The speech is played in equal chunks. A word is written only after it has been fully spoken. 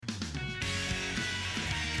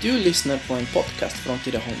Du lyssnar på en podcast från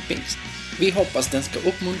Tidaholm Pingst. Vi hoppas den ska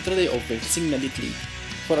uppmuntra dig och välsigna ditt liv.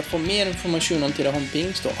 För att få mer information om Tidaholm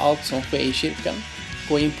Pingst och allt som sker i kyrkan,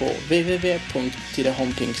 gå in på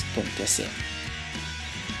www.tidaholmpingst.se.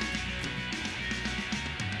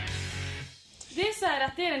 Det är så här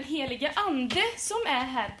att det är den heliga ande som är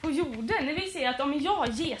här på jorden. När vi säger att om jag har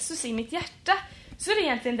Jesus i mitt hjärta, så är det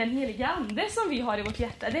egentligen den heliga ande som vi har i vårt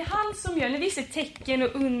hjärta. Det är han som gör, när vi ser tecken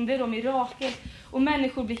och under och mirakel och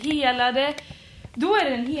människor blir helade, då är det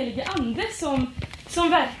den heliga ande som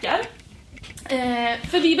verkar.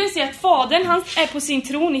 För Bibeln säger att Fadern, han är på sin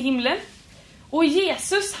tron i himlen. Och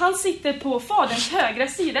Jesus, han sitter på Faderns högra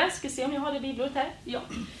sida. Ska se om jag har det bibelordet här. Ja.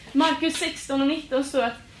 Markus 16 och 19 står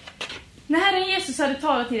att när Herren Jesus hade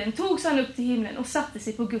talat till den, togs han upp till himlen och satte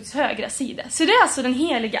sig på Guds högra sida. Så det är alltså den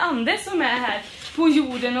heliga ande som är här på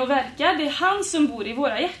jorden och verkar. Det är han som bor i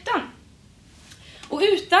våra hjärtan. Och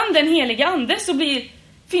utan den heliga ande så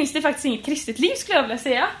finns det faktiskt inget kristet liv, skulle jag vilja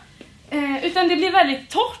säga. Utan det blir väldigt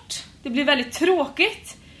torrt. Det blir väldigt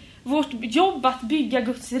tråkigt. Vårt jobb att bygga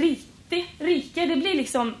Guds rike, det blir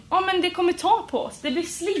liksom, men det kommer ta på oss. Det blir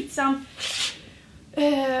slitsamt.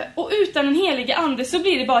 Och utan en helig ande så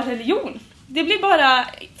blir det bara religion. Det blir bara,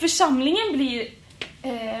 församlingen blir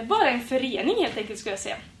bara en förening helt enkelt, skulle jag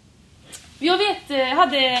säga. Jag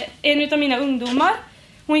hade en av mina ungdomar,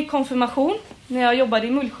 hon gick konfirmation när jag jobbade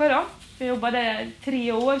i Mullsjö då. Jag jobbade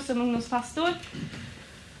 3 år som ungdomspastor.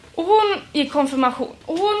 Och hon gick konfirmation.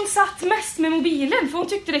 Och hon satt mest med mobilen, för hon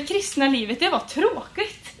tyckte det kristna livet, det var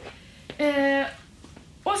tråkigt.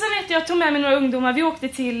 Och sen vet jag tog med mig några ungdomar. Vi åkte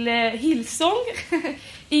till Hillsong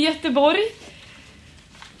i Göteborg.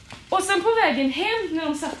 Och sen på vägen hem när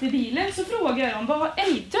de satt i bilen så frågade jag dem, vad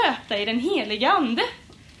är ni döpta i den heliga ande?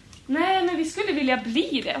 Nej, men vi skulle vilja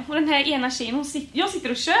bli det. Och den här ena tjejen, jag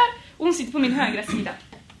sitter och kör och hon sitter på min högra sida.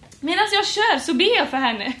 Medan jag kör så ber jag för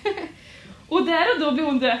henne. Och där och då blev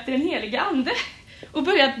hon döpt i den heliga ande och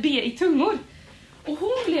börjat be i tungor. Och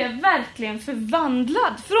hon blev verkligen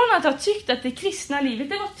förvandlad. Från att ha tyckt att det kristna livet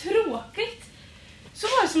det var tråkigt, så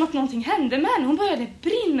var det som att någonting hände med henne. Hon började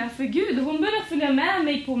brinna för Gud och hon började följa med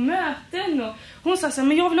mig på möten. Och hon sa så här,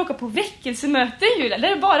 men jag vill åka på väckelsemöten, Julia. Där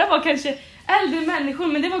det bara var kanske äldre människor,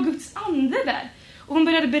 men det var Guds ande där. Och hon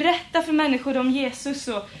började berätta för människor om Jesus.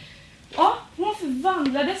 Och ja, hon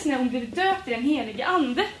förvandlades när hon blev döpt i den heliga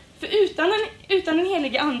ande. För utan den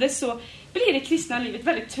heliga ande så blir det kristna livet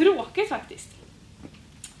väldigt tråkigt faktiskt.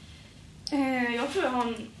 Jag tror jag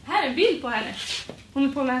har här är en bild på henne. Hon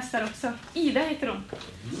är på med hästar också. Ida heter hon.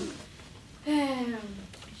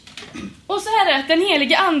 Och så här är det att den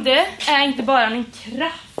heliga ande är inte bara en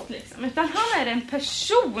kraft liksom, utan han är en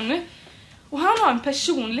person. Och han har en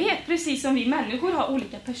personlighet, precis som vi människor har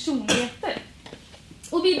olika personligheter.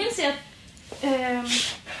 Och Bibeln säger att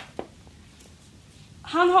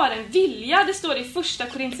han har en vilja. Det står i första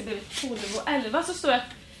Korinthierbrevet 12 och 11 så står det att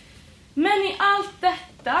men i allt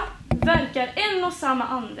detta verkar en och samma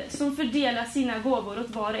ande som fördelar sina gåvor åt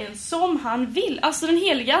var och en som han vill. Alltså den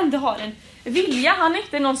heliga ande har en vilja. Han är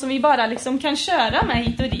inte någon som vi bara liksom kan köra med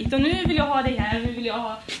hit och dit. Och nu vill jag ha det här, nu vill jag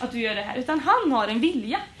ha att du gör det här. Utan han har en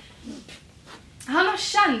vilja. Han har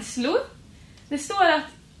känslor. Det står att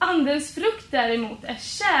andens frukt däremot är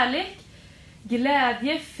kärlek,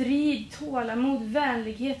 glädje, frid, tålamod,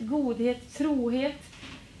 vänlighet, godhet, trohet.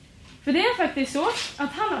 För det är faktiskt så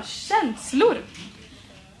att han har känslor.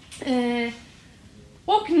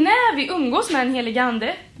 Och när vi umgås med en helig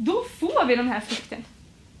ande, då får vi de här frukten.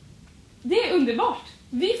 Det är underbart.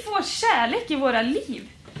 Vi får kärlek i våra liv.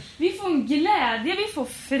 Vi får en glädje, vi får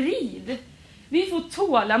frid. Vi får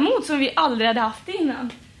tålamod som vi aldrig hade haft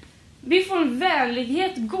innan. Vi får en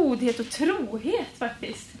vänlighet, godhet och trohet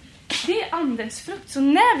faktiskt. Det är andens frukt. Så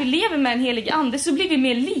när vi lever med en helig ande så blir vi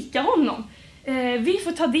mer lika honom. Vi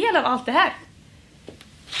får ta del av allt det här.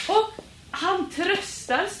 Och han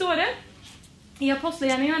tröstar, står det. I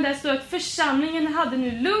Apostlagärningarna där står att församlingen hade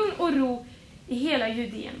nu lugn och ro i hela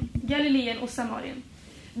Judeen, Galileen och Samarien.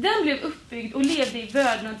 Den blev uppbyggd och levde i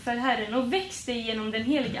vördnad för Herren och växte genom den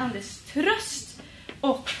heliga andes tröst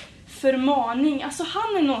och förmaning. Alltså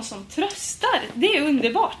han är någon som tröstar. Det är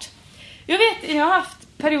underbart. Jag har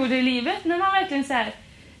haft perioder i livet när man verkligen säger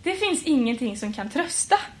det finns ingenting som kan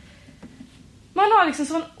trösta. Man har liksom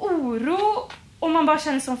sån oro och man bara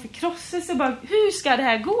känner sån förkrosselse. Bara, hur ska det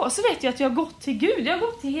här gå? Så vet jag att jag har gått till Gud. Jag har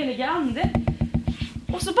gått till heliga ande.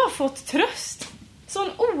 Och så bara fått tröst. Sån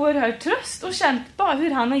oerhörd tröst. Och känt bara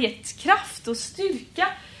hur han har gett kraft och styrka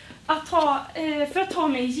för att ta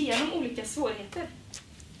mig igenom olika svårigheter.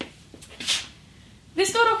 Det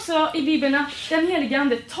står också i Bibeln att den heliga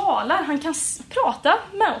ande talar. Han kan prata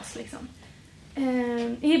med oss liksom. I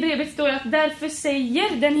Hebreerbrevet står det att därför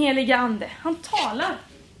säger den heliga ande. Han talar.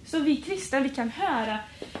 Så vi kristna, vi kan höra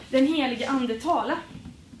den heliga ande tala.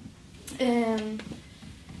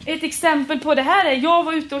 Ett exempel på det här är, jag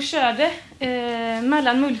var ute och körde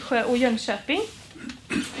mellan Mullsjö och Jönköping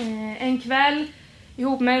en kväll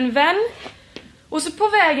ihop med en vän. Och så på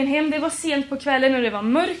vägen hem, det var sent på kvällen och det var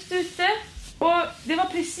mörkt ute. Och det var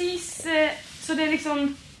precis, så det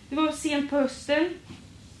var sent på hösten.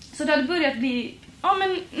 Så det hade börjat bli,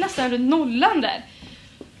 nästan runt nollan där.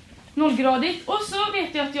 0-gradigt. Och så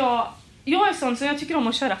vet jag att jag är sån som jag tycker om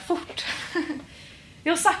att köra fort.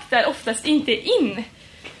 Jag saktar oftast inte in.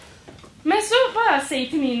 Men så bara säger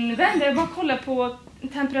till min vän, jag bara kollar på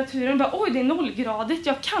temperaturen och bara, oj det är 0-gradigt,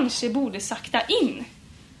 jag kanske borde sakta in.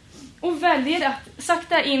 Och väljer att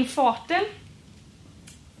sakta in farten.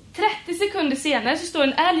 30 sekunder senare så står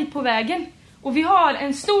en älg på vägen. Och vi har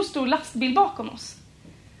en stor lastbil bakom oss.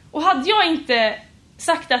 Och hade jag inte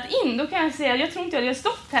saktat in, då kan jag säga att jag tror inte jag hade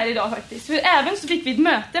stått här idag faktiskt. För även så fick vi ett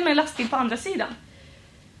möte med en lastbil på andra sidan.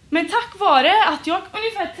 Men tack vare att jag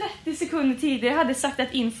ungefär 30 sekunder tidigare hade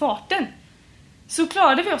saktat in farten, så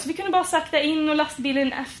klarade vi oss. Vi kunde bara sakta in och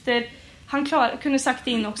lastbilen efter, kunde sakta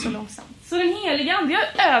in också långsamt. Så den heliga ande,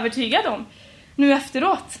 jag är övertygad om nu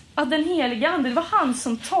efteråt att den heliga ande, det var han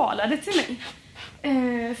som talade till mig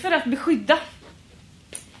för att beskydda.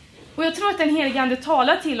 Och jag tror att den heliga ande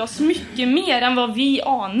talar till oss mycket mer än vad vi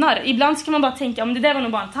anar. Ibland ska man bara tänka, det där var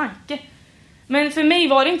nog bara en tanke. Men för mig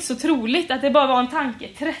var det inte så troligt att det bara var en tanke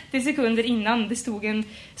 30 sekunder innan det stod en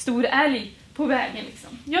stor älg på vägen.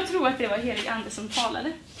 Liksom. Jag tror att det var heliga ande som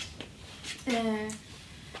talade.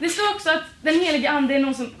 Det står också att den heliga ande är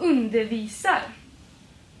någon som undervisar.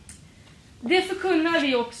 Det förkunnar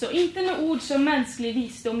vi också, inte med ord som mänsklig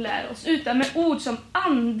visdom lär oss, utan med ord som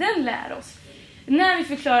anden lär oss. När vi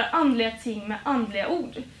förklarar andliga ting med andliga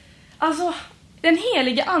ord. Alltså, den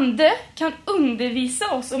heliga ande kan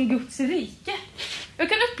undervisa oss om Guds rike. Jag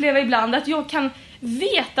kan uppleva ibland att jag kan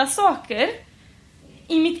veta saker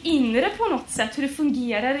i mitt inre på något sätt, hur det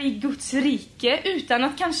fungerar i Guds rike, utan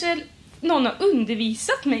att kanske någon har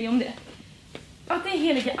undervisat mig om det. Att det är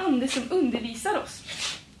heliga ande som undervisar oss.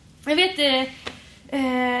 Jag vet,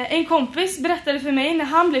 en kompis berättade för mig när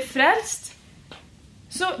han blev frälst.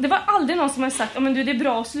 Så det var aldrig någon som hade sagt, men du, det är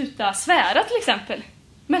bra att sluta svära till exempel.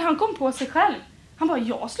 Men han kom på sig själv. Han bara,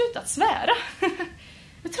 jag har slutat svära.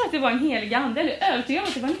 Jag tror att det var en helig ande, eller övertygad om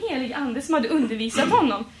att det var en helig ande som hade undervisat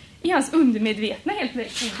honom i hans undermedvetna helt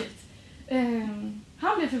enkelt.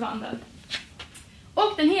 Han blev förvandlad.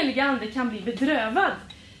 Och den heliga ande kan bli bedrövad.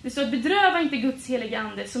 Det står att bedröva inte Guds heliga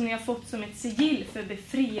ande som ni har fått som ett sigill för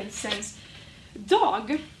befrielsens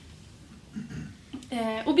dag.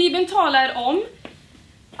 Och Bibeln talar om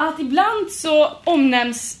att ibland så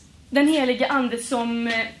omnämns den heliga ande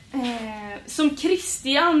som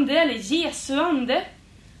Kristi ande eller Jesu ande.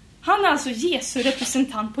 Han är alltså Jesu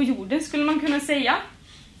representant på jorden, skulle man kunna säga.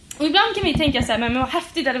 Och ibland kan vi tänka så här, men vad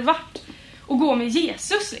häftigt det hade varit att gå med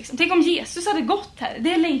Jesus. Liksom. Tänk om Jesus hade gått här,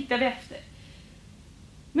 det längtar vi efter.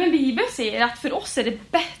 Men Bibeln säger att för oss är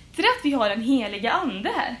det bättre att vi har en heliga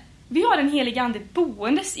ande här. Vi har en heliga ande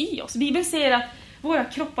boendes i oss. Bibeln säger att våra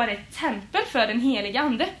kroppar är ett tempel för den heliga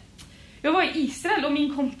ande. Jag var i Israel och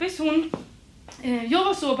min kompis, jag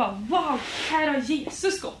var så bara, wow, här har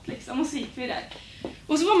Jesus gått liksom. Och så gick vi där.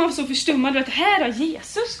 Och så var man så förstummad att här har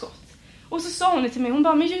Jesus gått. Och så sa hon det till mig, hon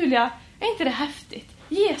bara, men Julia, är inte det häftigt?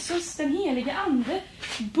 Jesus, den heliga ande,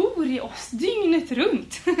 bor i oss dygnet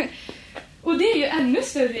runt. Och det är ju ännu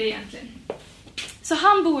större egentligen. Så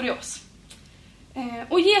han bor i oss.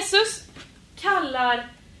 Och Jesus kallar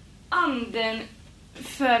anden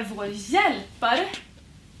för vår hjälpare.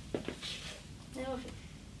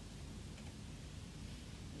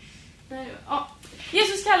 Ja.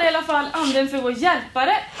 Jesus kallar i alla fall anden för vår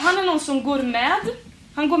hjälpare. Han är någon som går med.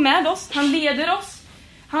 Han går med oss, han leder oss.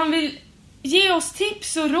 Han vill ge oss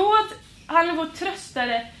tips och råd. Han är vår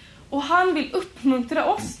tröstare. Och han vill uppmuntra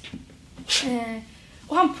oss.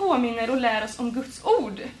 Och han påminner och lär oss om Guds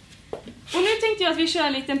ord. Och nu tänkte jag att vi kör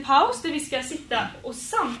en liten paus där vi ska sitta och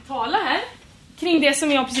samtala här kring det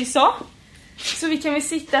som jag precis sa. Så vi kan väl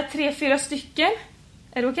sitta 3-4 stycken.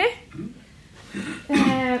 Är det okej?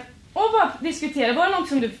 Och bara diskutera. Var det något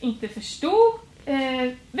som du inte förstod?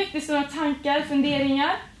 Väcktes några tankar,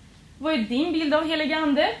 funderingar? Vad är din bild av heliga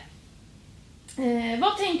ande?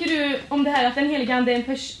 Vad tänker du om det här att den heliga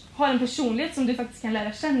ande har en personlighet som du faktiskt kan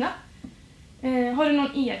lära känna? Har du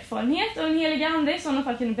någon erfarenhet av den heliga ande? I sådana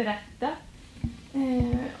fall kan du berätta.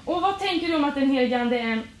 Och vad tänker du om att den heliga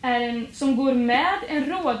ande är en som går med, en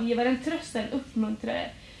rådgivare, en tröstare, en uppmuntrare?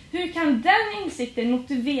 Hur kan den insikten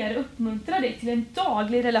motivera och uppmuntra dig till en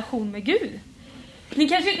daglig relation med Gud? Ni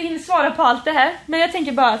kanske inte hinner svara på allt det här, men jag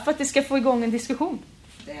tänker bara för att det ska få igång en diskussion.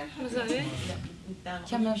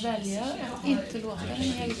 Kan man välja att inte låta den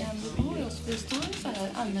helige ande bo i oss? För det står ju så här,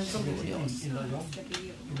 anden som bor i oss.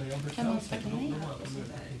 Kan man tacka nej?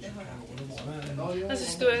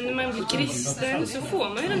 Alltså när man blir kristen så får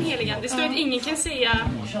man ju den heliga ande. Det står att ingen kan säga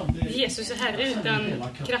Jesus är Herre utan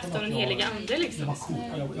kraft av den heliga ande liksom.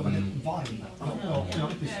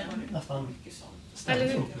 Eller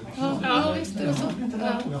hur? Ja, visst är det så.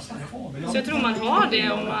 Så jag tror man har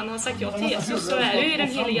det om man har sagt ja till Jesus, så är det ju den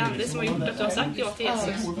heliga ande som har gjort att du har sagt ja till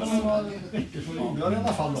Jesus. Jag i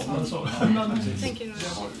alla fall då, så.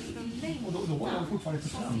 Och då var jag fortfarande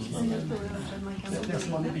inte fram.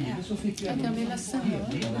 Läser man i Bibeln så fick jag en helig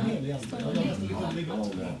ande. Jag läste lite legal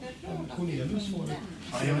om Cornelius var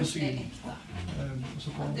en syn. Och så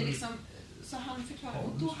kom det liksom, så han förklarade,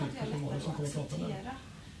 och då hade jag lättare att acceptera.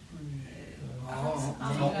 Men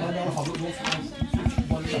i alla fall, då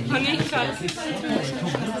har ni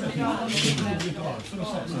kvar?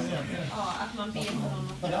 att man ber honom.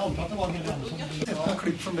 Men jag antar att det var en hel del som ett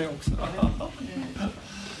klipp från det också.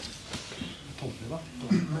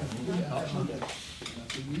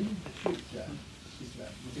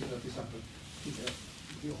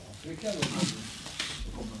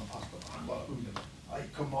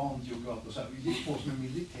 I command you God. Och så vi gick på som en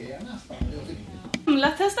militär nästan. I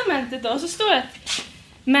Gamla testamentet då så står det att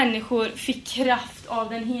människor fick kraft av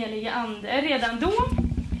den heliga ande redan då.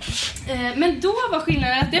 Men då var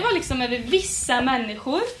skillnaden att det var liksom över vissa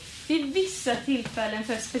människor vid vissa tillfällen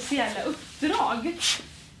för speciella uppdrag.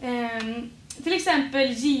 Till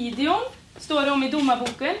exempel Gideon står det om i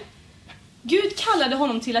domarboken. Gud kallade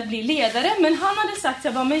honom till att bli ledare, men han hade sagt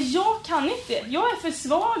att men jag kan inte, jag är för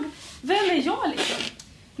svag, vem är jag liksom?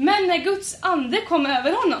 Men när Guds ande kom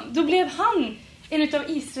över honom, då blev han en av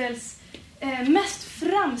Israels mest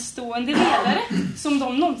framstående ledare som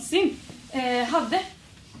de någonsin hade.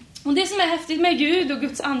 Och det som är häftigt med Gud och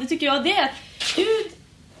Guds ande tycker jag, det är att Gud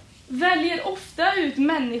väljer ofta ut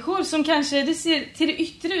människor som kanske, det ser till det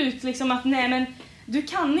yttre ut liksom att nej men du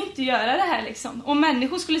kan inte göra det här liksom, om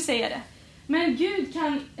människor skulle säga det. Men Gud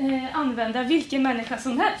kan använda vilken människa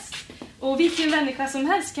som helst. Och vilken människa som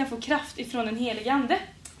helst kan få kraft ifrån en helig ande.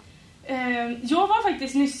 Jag var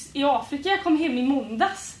faktiskt nyss i Afrika, jag kom hem i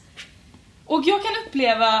måndags. Och jag kan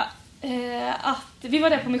uppleva att vi var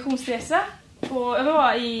där på missionsresa. Och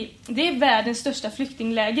det är världens största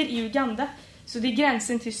flyktingläger i Uganda. Så det är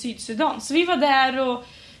gränsen till Sydsudan. Så vi var där och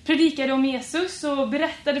predikade om Jesus och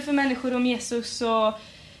berättade för människor om Jesus och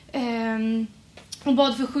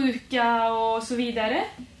bad för sjuka och så vidare.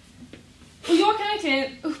 Och jag kan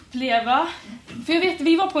verkligen uppleva, för jag vet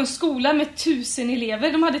vi var på en skola med 1000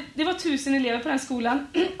 elever. Det var 1000 elever på den skolan,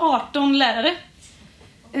 18 lärare.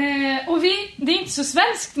 Och det är inte så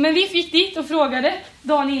svenskt, men vi gick dit och frågade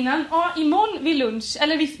dagen innan, imorgon vid lunch,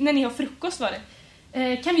 eller när ni har frukost var det,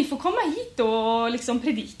 kan vi få komma hit och liksom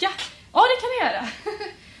predika? Ja, det kan ni göra.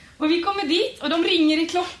 Och vi kommer dit och de ringer i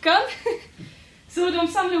klockan. Så de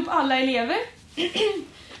samlar upp alla elever.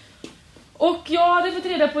 Och jag hade fått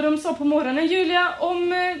reda på, de sa på morgonen, Julia, om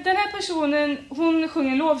den här personen, hon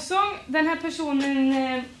sjunger en lovsång, den här personen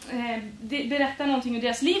berättar någonting ur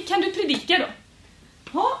deras liv, kan du predika då?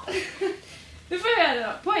 Ja, det får jag göra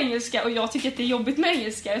då, på engelska. Och jag tycker att det är jobbigt med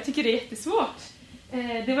engelska, jag tycker det är jättesvårt.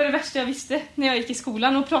 Det var det värsta jag visste när jag gick i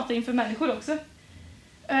skolan och pratade inför människor också.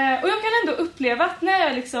 Och jag kan ändå uppleva att när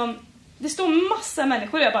jag liksom, det står massa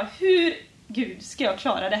människor och jag bara, hur Gud ska jag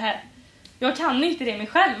klara det här? Jag kan inte det mig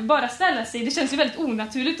själv, bara ställa sig. Det känns ju väldigt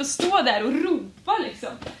onaturligt att stå där och ropa liksom,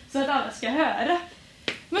 så att alla ska höra.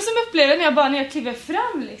 Men som upplever när jag kliver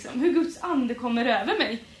fram liksom, hur Guds ande kommer över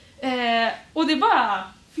mig. Och det bara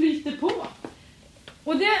flyter på.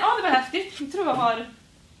 Och det var häftigt. Jag tror jag har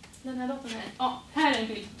den här datorn här. Ja, här är en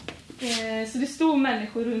bild. Så det stod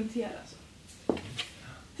människor runt här alltså.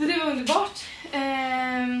 Så det var underbart.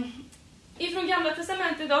 Ifrån Gamla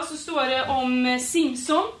testamentet idag så står det om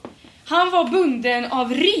Simson. Han var bunden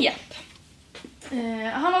av rep.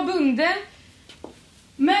 Han var bunden,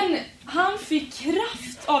 men han fick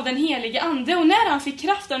kraft av den heliga ande. Och när han fick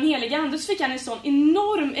kraft av den heliga ande så fick han en sån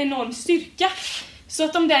enorm styrka. Så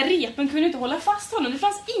att de där repen kunde inte hålla fast honom. Det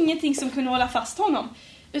fanns ingenting som kunde hålla fast honom.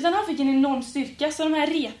 Utan han fick en enorm styrka. Så de här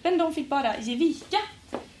repen, de fick bara ge vika.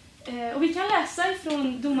 Och vi kan läsa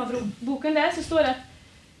ifrån domarboken där, så står det att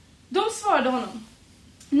de svarade honom: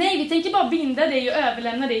 nej, vi tänker bara binda dig och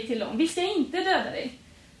överlämna dig till dem. Vi ska inte döda dig.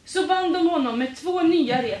 Så band de honom med 2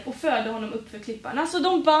 nya rep och förde honom upp för klippan. Alltså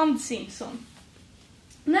de band Simson.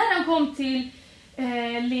 När han kom till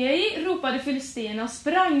Lei ropade filisterna och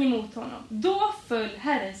sprang emot honom. Då föll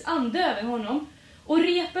Herrens ande över honom och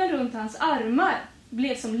repen runt hans armar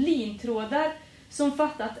blev som lintrådar som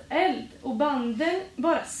fattat eld. Och banden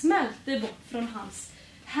bara smälte bort från hans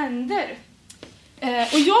händer.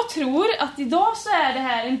 Och jag tror att idag så är det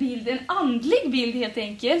här en andlig bild helt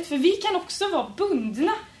enkelt. För vi kan också vara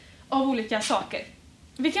bundna av olika saker.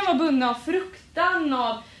 Vi kan vara bundna av fruktan,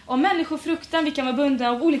 av människofruktan. Vi kan vara bundna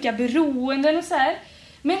av olika beroenden och så här.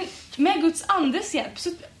 Men med Guds andes hjälp så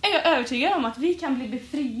är jag övertygad om att vi kan bli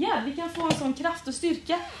befriade. Vi kan få en sån kraft och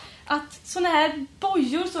styrka att såna här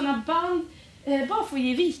bojor, såna band bara får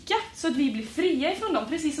ge vika så att vi blir fria ifrån dem.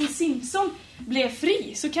 Precis som Simson blev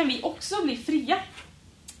fri så kan vi också bli fria.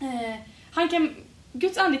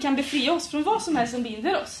 Guds ande kan befria oss från vad som helst som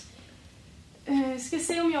binder oss. Ska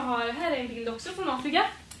se om jag har... Här är en bild också från Afrika.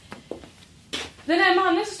 Den här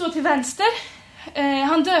mannen som står till vänster,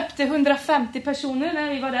 han döpte 150 personer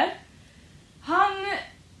när vi var där. Han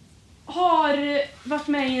har varit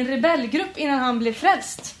med i en rebellgrupp innan han blev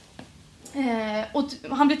frälst. Och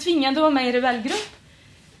han blev tvingad att vara med i en rebellgrupp.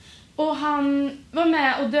 Och han var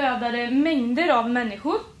med och dödade mängder av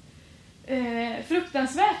människor.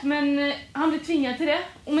 Fruktansvärt, men han blev tvingad till det.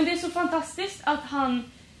 Men det är så fantastiskt att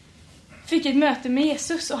han fick ett möte med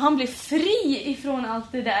Jesus och han blev fri ifrån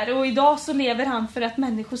allt det där. Och idag så lever han för att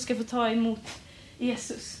människor ska få ta emot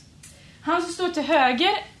Jesus. Han som står till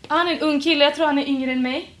höger, han är en ung kille, jag tror han är yngre än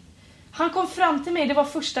mig. Han kom fram till mig, det var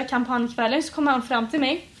första kampanjkvällen, så kom han fram till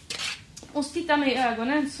mig. Och så tittade mig i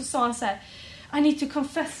ögonen så sa han så här: I need to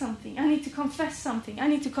confess something, I need to confess something, I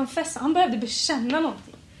need to confess. Han behövde bekänna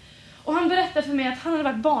någonting. Och han berättade för mig att han hade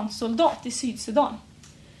varit barnsoldat i Sydsudan.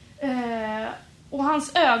 Och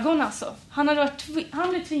hans ögon alltså. Han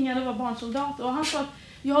blev tvingad att vara barnsoldat. Och han sa att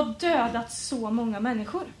jag har dödat så många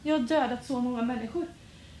människor. Jag har dödat så många människor.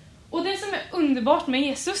 Och det som är underbart med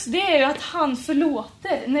Jesus, det är ju att han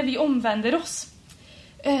förlåter när vi omvänder oss.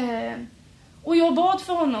 Och jag bad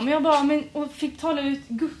för honom. Och fick tala ut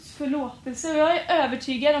Guds förlåtelse. Och jag är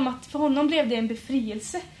övertygad om att för honom blev det en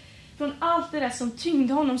befrielse. Från allt det där som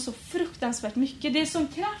tyngde honom så fruktansvärt mycket. Det är som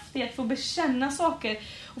kraft i att få bekänna saker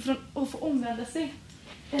och få omvända sig.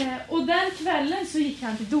 Och den kvällen så gick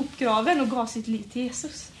han till dopgraven och gav sitt liv till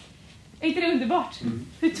Jesus. Är inte det underbart?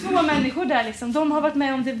 Hur två människor där liksom, de har varit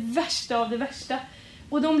med om det värsta av det värsta.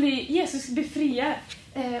 Och Jesus befriar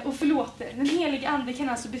och förlåter. Den heliga ande kan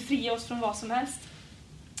alltså befria oss från vad som helst.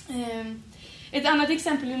 Ett annat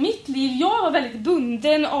exempel i mitt liv. Jag var väldigt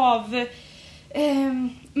bunden av...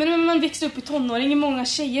 men när man växer upp i tonåring, många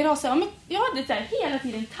tjejer har så här, men jag hade där hela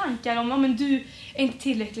tiden tankar om men du är inte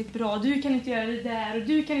tillräckligt bra, du kan inte göra det där och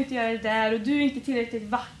du kan inte göra det där och du är inte tillräckligt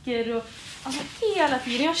vacker och alltså hela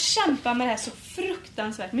tiden jag kämpar med det här så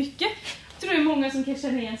fruktansvärt mycket. Jag tror det är många som kan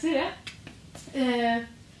känna igen sig i det.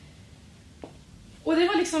 Och det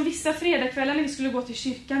var liksom vissa fredagskvällar när vi skulle gå till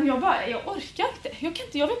kyrkan. Jag orkar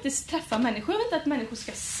inte. Jag vill inte träffa människor. Jag vill inte att människor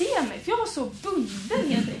ska se mig. För jag var så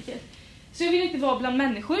bunden helt enkelt. Så jag vill inte vara bland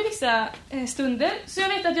människor i vissa stunder. Så jag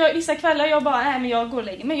vet att vissa kvällar jag går och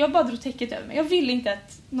lägger mig. Jag bara drog täcket över mig. Jag ville inte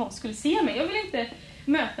att någon skulle se mig. Jag ville inte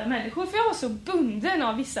möta människor. För jag var så bunden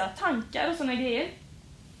av vissa tankar och såna grejer.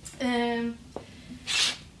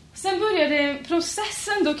 Sen började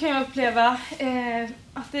processen. Då kan jag uppleva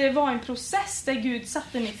att det var en process där Gud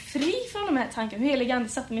satte mig fri från de här tankarna. Hur helig ande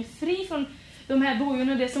satte mig fri från de här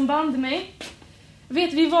bojorna och det som band mig.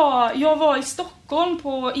 Jag var i Stockholm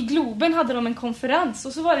i Globen hade de en konferens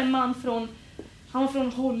och så var det en man han var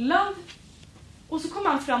från Holland och så kom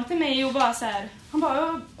han fram till mig och bara så här,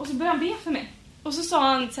 och så började han be för mig och så sa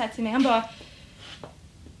han så här till mig,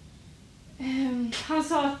 han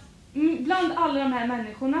sa att bland alla de här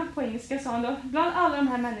människorna, på engelska sa han då, bland alla de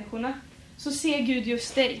här människorna så ser Gud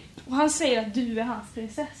just dig och han säger att du är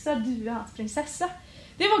hans prinsessa.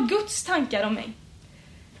 Det var Guds tankar om mig.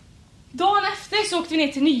 Dagen efter så åkte vi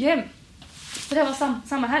ner till Nyhem. Så det var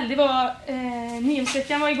samma helg. Det var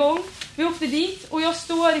Nyhemsveckan var igång. Vi åkte dit och jag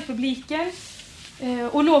står i publiken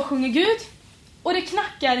och lovsjunger Gud. Och det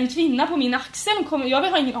knackar en kvinna på min axel. Jag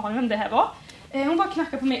har ingen aning vem det här var. Hon bara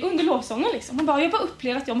knackar på mig under lovsången liksom. Jag bara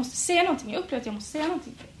upplever att jag måste säga någonting. Jag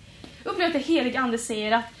upplever att det heliga ande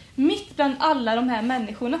säger att mitt bland alla de här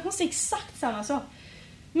människorna, hon säger exakt samma sak.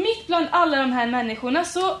 Mitt bland alla de här människorna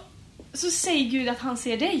så säger Gud att han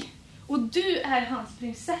ser dig. Och du är hans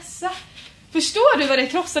prinsessa. Förstår du vad det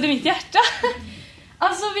krossade mitt hjärta?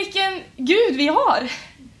 Alltså vilken Gud vi har.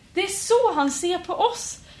 Det är så han ser på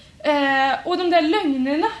oss. Och de där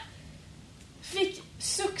lögnerna fick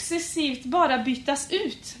successivt bara bytas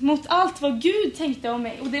ut mot allt vad Gud tänkte om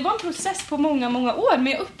mig. Och det var en process på många, många år.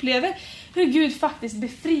 Men jag upplever hur Gud faktiskt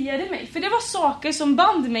befriade mig. För det var saker som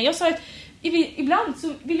band mig. Jag sa att ibland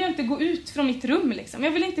så vill jag inte gå ut från mitt rum liksom.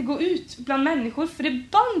 Jag vill inte gå ut bland människor för det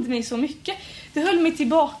band mig så mycket. Det höll mig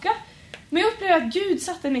tillbaka. Men jag upplevde att Gud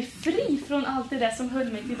satte mig fri från allt det där som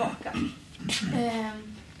höll mig tillbaka.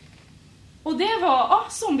 Och det var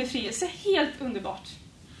som befrielse. Helt underbart.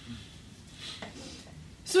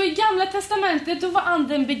 Så i Gamla testamentet då var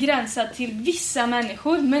anden begränsad till vissa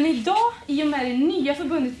människor. Men idag, i och med det nya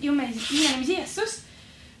förbundet, genom Jesus,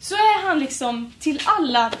 så är han liksom till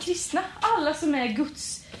alla kristna. Alla som är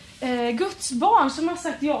Guds barn som har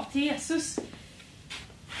sagt ja till Jesus.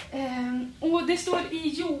 Och det står i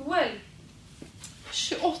Joel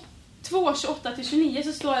 2:28-29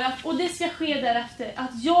 så står det att och det ska ske därefter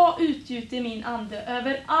att jag utgjuter min ande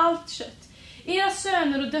över allt kött. Era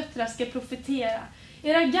söner och döttrar ska profetera.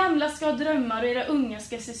 Era gamla ska ha drömmar och era unga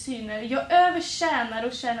ska se syner. Jag över tjänare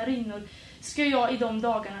och tjänarinnor ska jag i de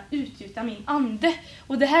dagarna utgjuta min ande.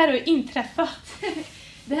 Och det här har inträffat.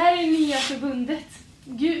 Det här är nya förbundet.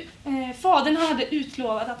 Fadern hade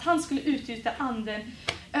utlovat att han skulle utgjuta anden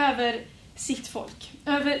över sitt folk.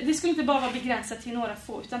 Det skulle inte bara vara begränsat till några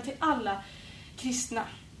få utan till alla kristna.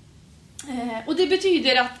 Och det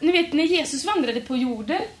betyder att, ni vet, när Jesus vandrade på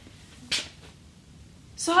jorden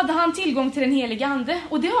så hade han tillgång till den heliga ande.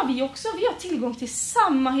 Och det har vi också. Vi har tillgång till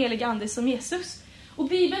samma heliga ande som Jesus. Och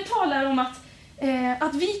Bibeln talar om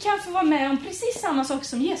att vi kan få vara med om precis samma sak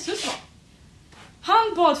som Jesus var.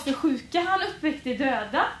 Han bad för sjuka, han uppväckte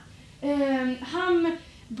döda. Han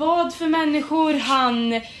bad för människor,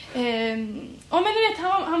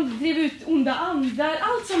 han drev ut onda andar.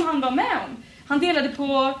 Allt som han var med om.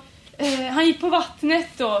 Han gick på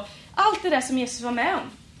vattnet och allt det där som Jesus var med om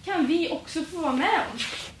kan vi också få vara med om.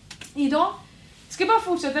 Idag ska jag bara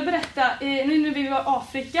fortsätta berätta. Nu när vi var i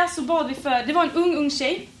Afrika så bad vi för, det var en ung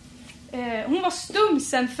tjej. Hon var stum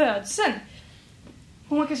sedan födseln.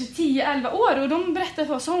 Hon var kanske 10-11 år och de berättade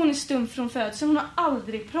för oss att hon är stum från födseln. Hon har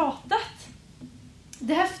aldrig pratat.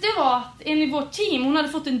 Det häftiga var att en i vårt team, hon hade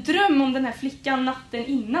fått en dröm om den här flickan natten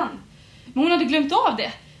innan. Men hon hade glömt av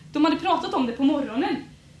det. De hade pratat om det på morgonen.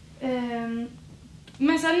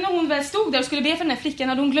 Men sen när hon väl stod där och skulle be för den här flickan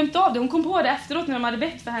hade hon glömt av det. Hon kom på det efteråt när de hade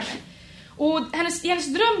bett för henne. Och i hennes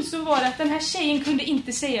dröm så var det att den här tjejen kunde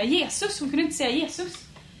inte säga Jesus. Hon kunde inte säga Jesus.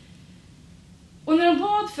 Och när de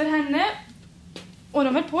bad för henne och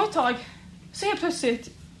de höll på ett tag så helt plötsligt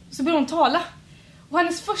så började hon tala. Och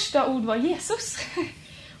hennes första ord var Jesus.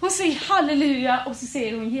 Hon säger halleluja och så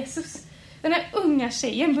säger hon Jesus. Den här unga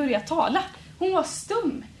tjejen börjar tala. Hon var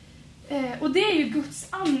stum. Och det är ju Guds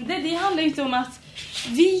ande. Det handlar inte om att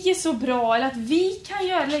vi är så bra eller att vi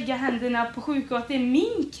kan lägga händerna på sjuka och att det är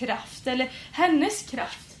min kraft eller hennes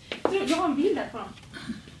kraft. Jag har en bild där på dem.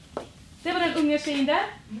 Det var den unga tjejen där.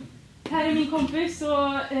 Här är min kompis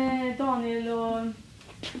och Daniel och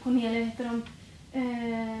Cornelia heter de.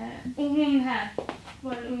 Och hon här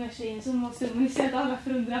var den unga tjejen som var stum. Ni ser att alla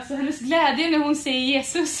förundras. Så hennes glädje när hon säger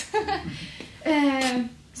Jesus.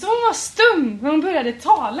 Så hon var stum men hon började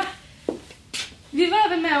tala. Vi var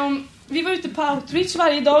även med om, vi var ute på outreach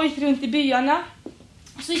varje dag och gick runt i byarna.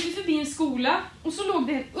 Så gick vi förbi en skola och så låg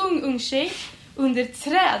det en ung tjej under ett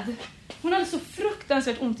träd. Hon hade så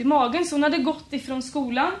fruktansvärt ont i magen så hon hade gått ifrån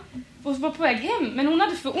skolan och var på väg hem. Men hon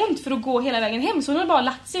hade för ont för att gå hela vägen hem så hon hade bara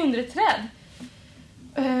lagt sig under ett träd.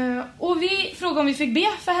 Och vi frågade om vi fick be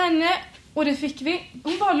för henne och det fick vi.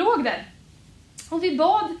 Hon bara låg där. Och vi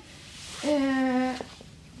bad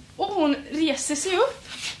och hon reser sig upp.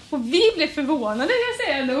 Och vi blev förvånade, jag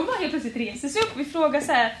säger. Hon bara helt plötsligt reser sig upp. Vi frågar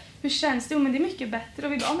så här, hur känns det? Men det är mycket bättre.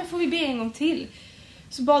 Och vi bara, men får vi be en gång till?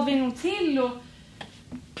 Så bad vi en gång till.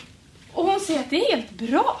 Och hon säger att det är helt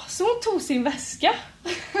bra. Så hon tog sin väska.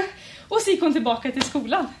 Och så gick hon tillbaka till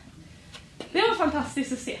skolan. Det var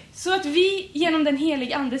fantastiskt att se. Så att vi genom den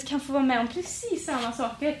heliga andes kan få vara med om precis samma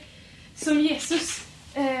saker som Jesus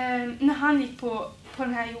när han gick på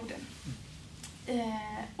den här jorden.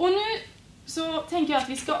 Och nu så tänker jag att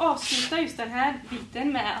vi ska avsluta just den här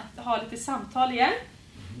biten med att ha lite samtal igen.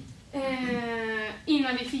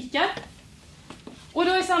 Innan vi fikar. Och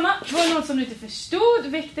då är samma, var det något som du inte förstod?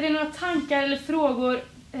 Väckte det några tankar eller frågor?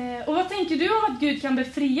 Och vad tänker du om att Gud kan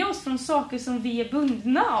befria oss från saker som vi är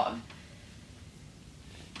bundna av?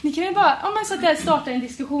 Ni kan ju bara, så att jag startar en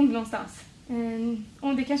diskussion någonstans.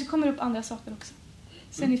 Om det kanske kommer upp andra saker också.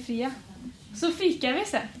 Så är ni fria. Så fikar vi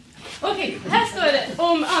sen. Okej, här står det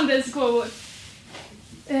om andens gåvor.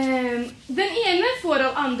 Den ene får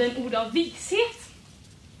av anden ord av vishet.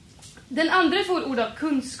 Den andra får ord av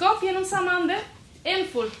kunskap genom samma ande. En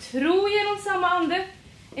får tro genom samma ande.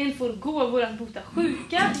 En får gåvor att bota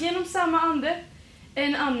sjuka genom samma ande.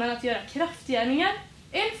 En annan att göra kraftgärningar.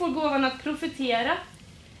 En får gåvan att profetera.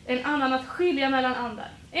 en annan att skilja mellan andar.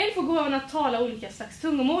 En får gåvan att tala olika slags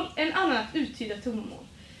tungomål, en annan att uttyda tungomål.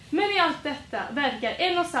 Men i allt detta verkar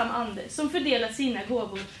en och samma ande som fördelar sina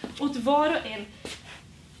gåvor åt var och en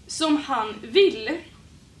som han vill.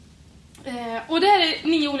 Och det här är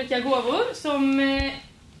 9 olika gåvor som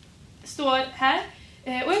står här.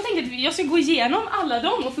 Och jag tänker att jag ska gå igenom alla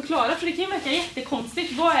dem och förklara, för det kan ju verka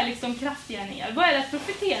jättekonstigt. Vad är liksom kraftgärningar? Vad är det att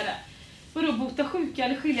profetera? Vadå, bota sjuka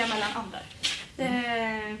eller skilja mellan andar?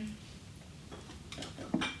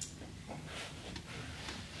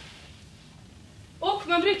 Och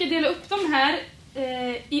man brukar dela upp de här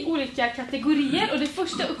i olika kategorier. Och det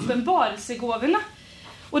första är uppenbarelsegåvorna.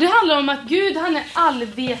 Och det handlar om att Gud, han är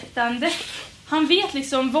allvetande. Han vet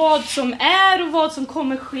liksom vad som är och vad som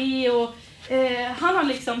kommer ske. Och han har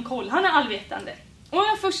liksom koll, han är allvetande. Och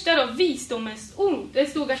den första då, visdomens ord. Det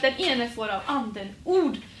stod att den ene får av anden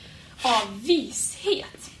ord av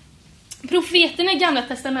vishet. Profeterna i Gamla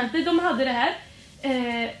testamentet, de hade det här.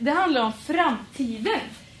 Det handlar om framtiden.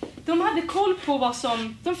 De hade koll på vad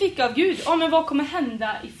som de fick av Gud. Men vad kommer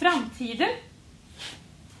hända i framtiden?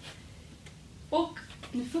 Och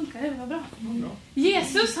nu funkar det, vad bra.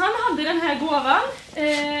 Jesus, han hade den här gåvan.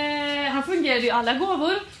 Han fungerade ju alla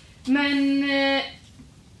gåvor. Men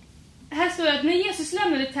här står det att när Jesus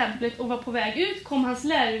lämnade templet och var på väg ut kom hans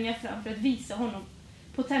lärjungar fram för att visa honom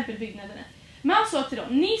på tempelbyggnaderna. Men han sa till dem,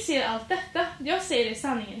 ni ser allt detta. Jag säger i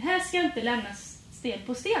sanningen, här ska inte lämnas sten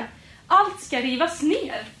på sten. Allt ska rivas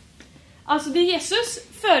ner. Alltså det Jesus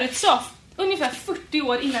förutsade ungefär 40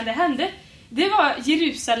 år innan det hände, det var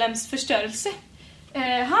Jerusalems förstörelse.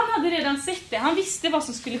 Han hade redan sett det. Han visste vad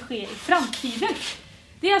som skulle ske i framtiden.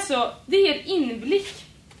 Det är alltså, det ger inblick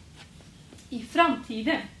i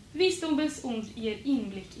framtiden. Visdomens ord ger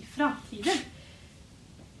inblick i framtiden.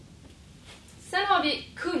 Sen har vi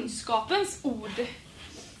kunskapens ord.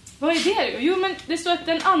 Vad är det? Jo, men det står att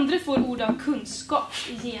den andra får ord av kunskap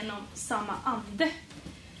genom samma ande.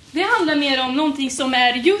 Det handlar mer om någonting som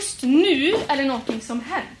är just nu eller någonting som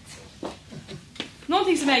hänt.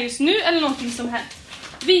 Någonting som är just nu eller någonting som hänt.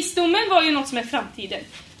 Visdomen var ju något som är framtiden.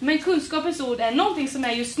 Men kunskapens ord är någonting som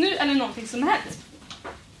är just nu eller någonting som hänt.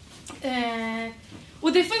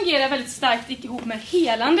 Och det fungerar väldigt starkt ihop med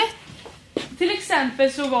helande. Till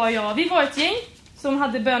exempel så var vi var ett gäng som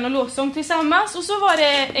hade bön och lovsång tillsammans. Och så var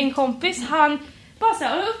det en kompis, han bara så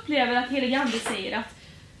här, upplever att helig ande säger att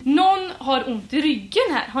någon har ont i ryggen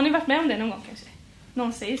här. Har ni varit med om det någon gång kanske?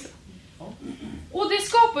 Någon säger så. Och det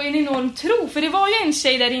skapar ju en enorm tro. För det var ju en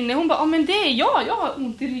tjej där inne. Hon bara, men det är jag har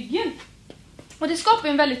ont i ryggen. Och det skapar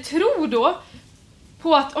en väldigt tro då.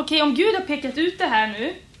 På att okej, om Gud har pekat ut det här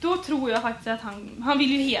nu. Då tror jag faktiskt att han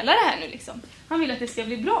vill ju hela det här nu liksom. Han vill att det ska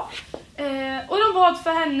bli bra. Och de bad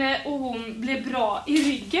för henne och hon blev bra i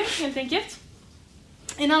ryggen helt enkelt.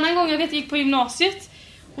 En annan gång, jag gick på gymnasiet.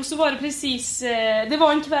 Och så var det precis, det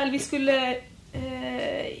var en kväll vi skulle,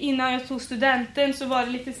 innan jag tog studenten så var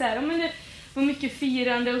det lite så här, men det var mycket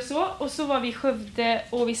firande och så. Och så var vi i Skövde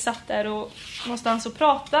och vi satt där och någonstans och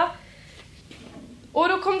pratade. Och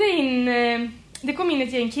då kom det kom in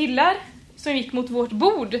ett gäng killar som gick mot vårt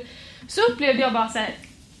bord. Så upplevde jag bara så här,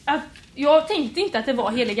 att jag tänkte inte att det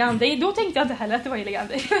var helig ande. Då tänkte jag inte heller att det var helig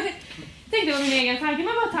ande. Jag tänkte det var min egen tanke, men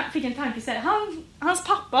bara fick en tanke så här, hans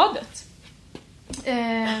pappa har dött.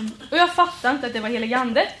 Och jag fattade inte att det var helig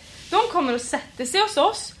ande. De kommer och sätter sig hos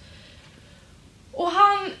oss.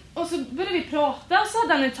 Och så började vi prata. Och så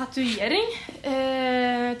hade han en tatuering.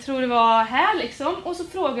 Tror det var här liksom. Och så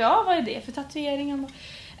frågade jag, vad är det för tatuering?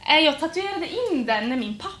 Jag tatuerade in den när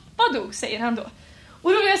min pappa dog, säger han då.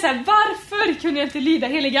 Och då blev jag så här, varför kunde jag inte lyda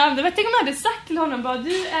helig ande? Tänk om jag hade sagt till honom bara,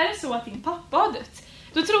 du, är det så att din pappa har dött?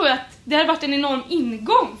 Då tror jag att det hade varit en enorm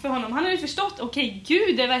ingång för honom. Han hade ju förstått, okej,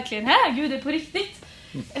 Gud är verkligen här. Gud är på riktigt.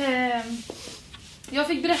 Jag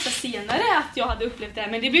fick berätta senare att jag hade upplevt det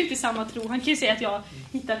här. Men det blir inte samma tro. Han kan ju säga att jag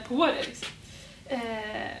hittat på det. Liksom.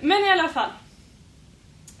 Men i alla fall.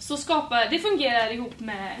 Så det fungerar ihop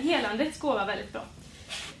med helandets gåva väldigt bra.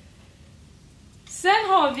 Sen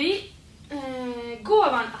har vi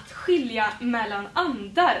gåvan att skilja mellan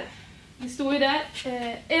andar. Det står ju där,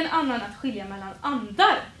 en annan att skilja mellan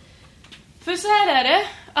andar. För så här är det,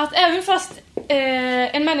 att även fast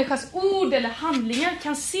en människas ord eller handlingar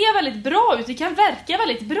kan se väldigt bra ut, det kan verka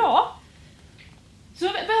väldigt bra, så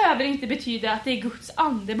behöver det inte betyda att det är Guds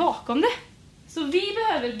ande bakom det. Så vi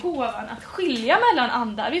behöver gåvan att skilja mellan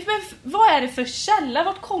andar. Vad är det för källa?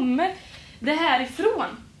 Vart kommer det här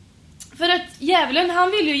ifrån? För att djävulen,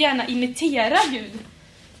 han vill ju gärna imitera Gud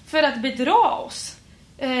för att bedra oss.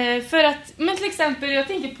 Men till exempel, jag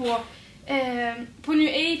tänker på New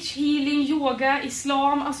Age, healing, yoga,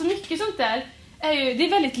 islam, alltså mycket sånt där. Det är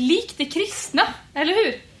väldigt likt det kristna, eller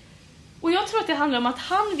hur? Och jag tror att det handlar om att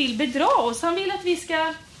han vill bedra oss. Han vill att vi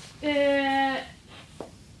ska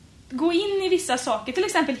gå in i vissa saker, till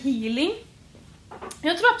exempel healing.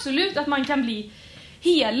 Jag tror absolut att man kan bli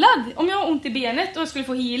helad. Om jag har ont i benet och jag skulle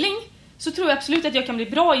få healing, så tror jag absolut att jag kan bli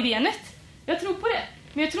bra i benet. Jag tror på det.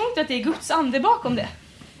 Men jag tror inte att det är Guds ande bakom det.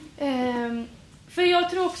 För jag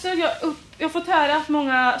tror också att jag har fått höra att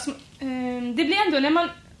många... det blir ändå när man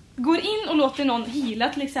går in och låter någon heala,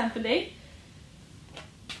 till exempel dig.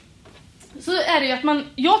 Så är det ju att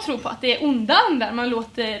jag tror på att det är onda andar man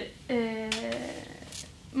låter...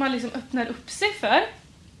 man liksom öppnar upp sig för.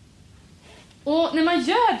 Och när man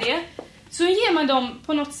gör det så ger man dem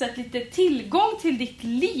på något sätt lite tillgång till ditt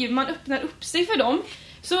liv. Man öppnar upp sig för dem.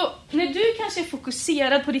 Så när du kanske är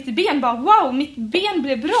fokuserad på ditt ben, bara wow, mitt ben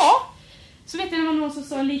blev bra. Så vet jag när någon som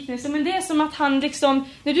sa en liknelse, men det är som att han liksom,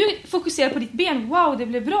 när du fokuserar på ditt ben, wow, det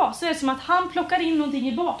blev bra. Så är det som att han plockar in någonting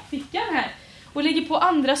i bakfickan här och lägger på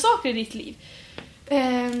andra saker i ditt liv.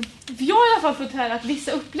 Jag har i alla fall fått höra att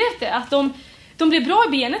vissa upplevt det, att de blir bra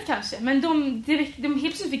i benet kanske, men de helt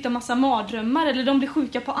plötsligt fick de massa mardrömmar eller de blir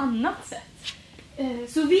sjuka på annat sätt.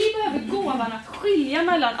 Så vi behöver gåvan att skilja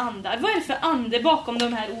mellan andar. Vad är det för ande bakom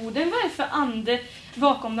de här orden? Vad är det för ande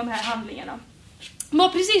bakom de här handlingarna? Bara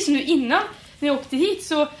precis nu innan, när jag åkte hit,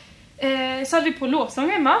 så hade vi på lovsång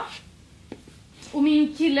hemma. Och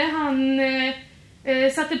min kille, han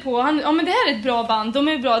satte på, ja men det här är ett bra band, de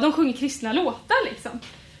är bra, de sjunger kristna låtar liksom.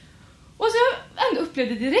 Och så jag ändå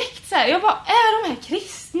upplevde direkt så här, jag bara, är de här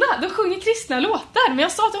kristna? De sjunger kristna låtar. Men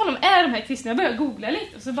jag sa till honom, är de här kristna? Jag började googla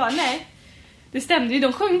lite och så bara, nej. Det stämde ju,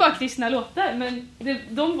 de sjöng bara kristna låtar, men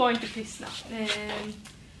de var inte kristna.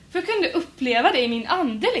 För jag kunde uppleva det i min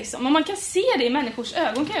ande liksom. Och man kan se det i människors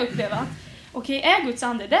ögon, kan jag uppleva. Okej, är Guds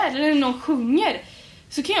ande där? Eller när någon sjunger,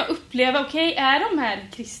 så kan jag uppleva, okej, är de här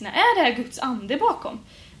kristna? Är det här Guds ande bakom?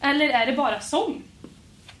 Eller är det bara sång?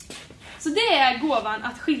 Så det är gåvan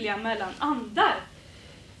att skilja mellan andar.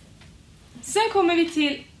 Sen kommer vi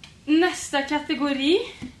till nästa kategori.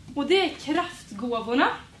 Och det är kraftgåvorna.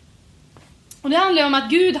 Och det handlar om att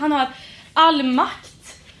Gud, han har all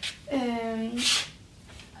makt.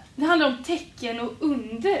 Det handlar om tecken och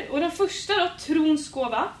under. Och den första då, trons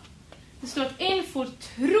gåva. Det står att en får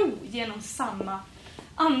tro genom samma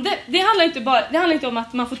ande. Det handlar inte om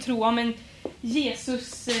att man får tro om en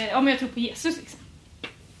Jesus, om jag tror på Jesus liksom.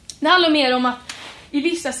 Det handlar mer om att i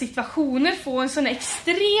vissa situationer få en sån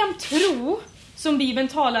extrem tro som Bibeln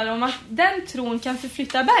talar om, att den tron kan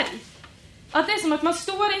förflytta berg. Att det är som att man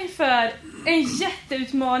står inför en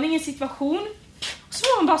jätteutmaning, en situation, och så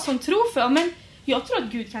får man bara sån tro för, men jag tror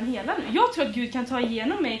att Gud kan hela nu. Jag tror att Gud kan ta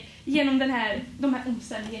igenom mig genom de här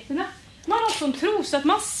omständigheterna. Man har sån tro så att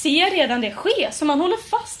man ser redan det ske, så man håller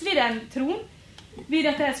fast vid den tron, vid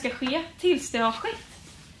att det här ska ske tills det har skett.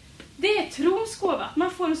 Det är trons gåva.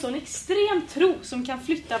 Man får en sån extrem tro som kan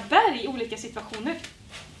flytta berg i olika situationer.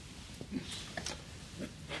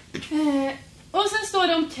 Och sen står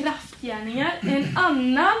det om kraftgärningar. En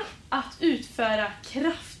annan att utföra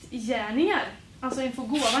kraftgärningar. Alltså en får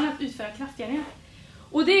gåvan att utföra kraftgärningar.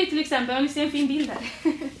 Och det är till exempel, om ni ser en fin bild här.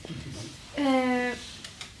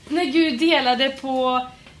 När Gud delade på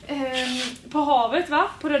havet,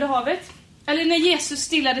 va? På Röda havet. Eller när Jesus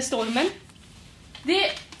stillade stormen.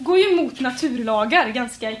 Det går ju mot naturlagar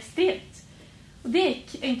ganska extremt. Och det är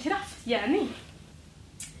en kraftgärning.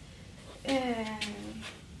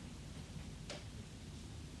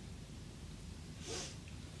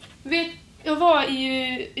 Jag var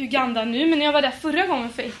i Uganda nu, men när jag var där förra gången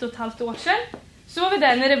för 1,5 år sedan, så var vi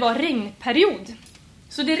där när det var regnperiod.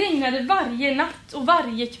 Så det regnade varje natt och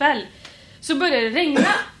varje kväll. Så började det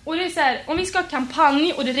regna. Och det är så här, om vi ska ha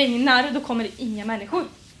kampanj och det regnar, då kommer det inga människor.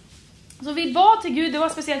 Så vi bad till Gud, det var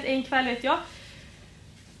speciellt en kväll vet jag.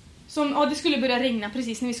 Det skulle börja regna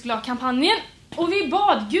precis när vi skulle ha kampanjen. Och vi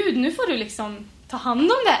bad, Gud, nu får du liksom ta hand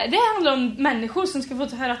om det här. Det handlar om människor som ska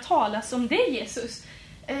få höra talas om dig, Jesus.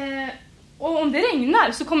 Och om det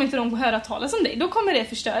regnar så kommer inte de att höra talas om dig. Då kommer det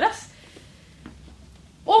förstöras.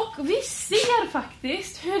 Och vi ser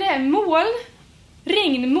faktiskt hur det är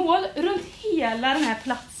regnmål runt hela den här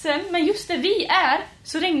platsen. Men just där vi är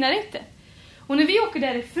så regnar det inte. Och när vi åker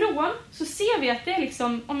därifrån så ser vi att det är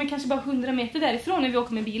liksom, om man kanske bara 100 meter därifrån när vi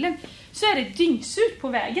åker med bilen, så är det dyngsurt på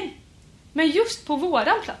vägen. Men just på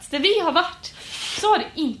våran plats, där vi har varit, så har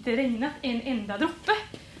det inte regnat en enda droppe.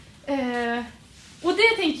 Och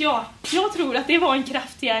det tänker jag tror att det var en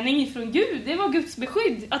kraftgärning ifrån Gud. Det var Guds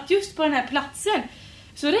beskydd, att just på den här platsen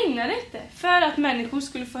så regnade det inte. För att människor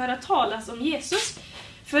skulle få höra talas om Jesus.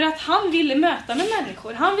 För att han ville möta med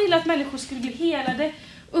människor. Han ville att människor skulle bli helade,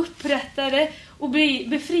 upprättade och bli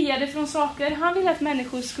befriade från saker. Han ville att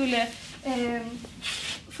människor skulle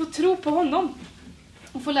få tro på honom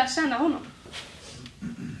och få lära känna honom.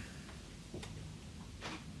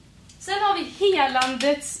 Sen har vi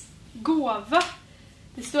helandets gåva.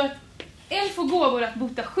 Det står att en får gåvor att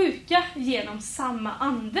bota sjuka genom samma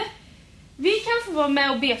ande. Vi kan få vara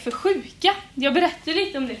med och be för sjuka. Jag berättade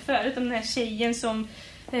lite om det förut, om den här tjejen som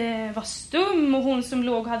var stum och hon som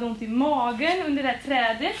låg och hade ont i magen under det här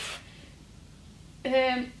trädet.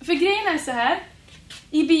 För grejen är så här.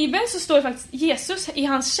 I Bibeln så står det faktiskt Jesus i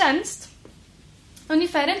hans tjänst.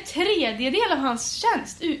 Ungefär en tredjedel av hans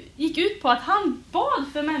tjänst gick ut på att han bad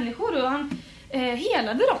för människor och han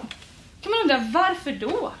helade dem. Kan man undra varför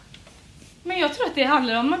då? Men jag tror att det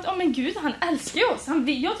handlar om att men Gud, han älskar oss.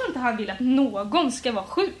 Jag tror inte han vill att någon ska vara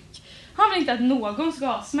sjuk. Han vill inte att någon ska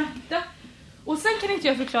ha smärta. Och sen kan inte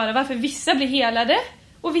jag förklara varför vissa blir helade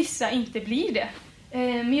och vissa inte blir det.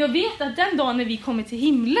 Men jag vet att den dagen när vi kommer till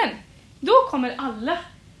himlen, då kommer alla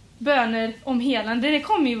böner om helande, det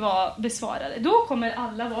kommer ju vara besvarade. Då kommer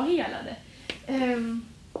alla vara helade.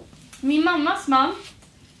 Min mammas man,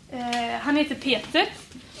 han heter Peter.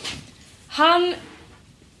 Han,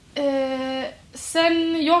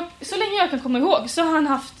 så länge jag kan komma ihåg, så har han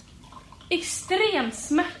haft extrem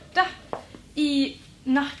smärta i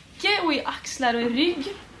nacke och i axlar och i rygg.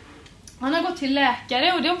 Han har gått till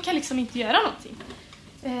läkare och de kan liksom inte göra någonting.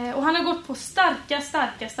 Och han har gått på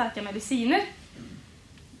starka mediciner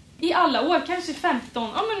i alla år, kanske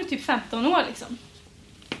 15 år liksom.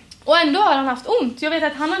 Och ändå har han haft ont. Jag vet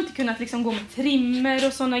att han har inte kunnat liksom gå med trimmer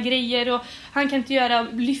och såna grejer, och han kan inte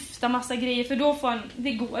lyfta massa grejer, för då får han,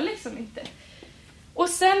 det går liksom inte. Och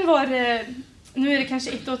sen var det, nu är det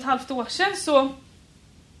kanske 1,5 år sedan, så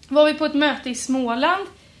var vi på ett möte i Småland.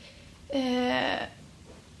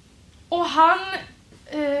 Och han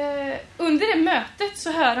under det mötet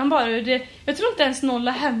så hör han bara hur det, jag tror inte ens någon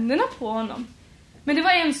la händerna på honom. Men det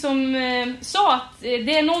var en som sa att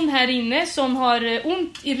det är någon här inne som har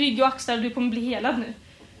ont i rygg och axlar och du kommer bli helad nu.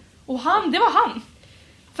 Och det var han.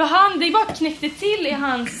 För det bara knäckte till i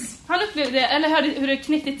hans, han upplevde eller hörde hur det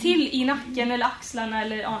knäckte till i nacken eller axlarna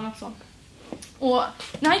eller något sånt. Och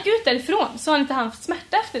när han gick ut därifrån så har han inte haft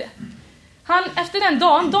smärta efter det. Han, efter den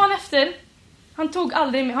dagen efter, han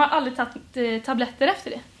har aldrig tagit tabletter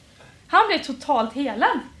efter det. Han blev totalt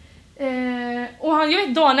helad. Och jag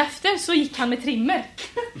vet, dagen efter så gick han med trimmer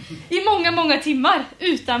i många timmar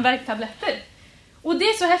utan värktabletter. Och det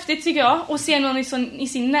är så häftigt tycker jag att se någon i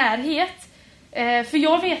sin närhet. För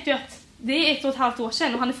jag vet ju att det är 1,5 år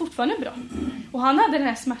sedan och han är fortfarande bra. Och han hade den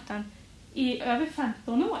här smärtan i över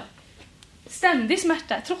 15 år. Ständig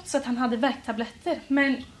smärta trots att han hade värktabletter.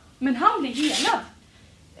 Men han blev helad.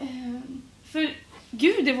 För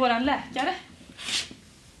Gud är våran läkare.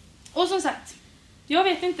 Och som sagt, jag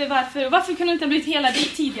vet inte varför kunde inte ha blivit helad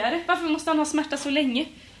tidigare? Varför måste han ha smärta så länge?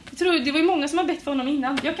 Jag tror det var ju många som har bett för honom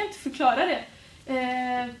innan. Jag kan inte förklara det.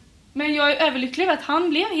 Men jag är överlycklig över att han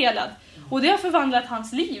blev helad. Och det har förvandlat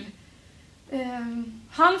hans liv.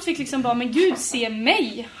 Han fick liksom bara, men Gud ser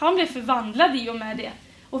mig. Han blev förvandlad i och med det.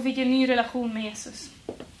 Och fick en ny relation med Jesus.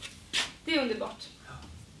 Det är underbart.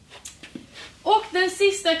 Och den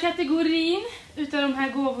sista kategorin utav de här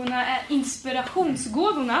gåvorna är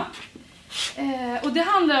inspirationsgåvorna. Och det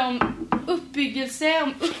handlar om uppbyggelse,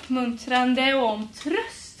 om uppmuntrande och om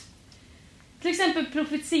tröst. Till exempel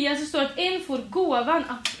profetia, så står det att en får gåvan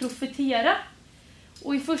att profetera.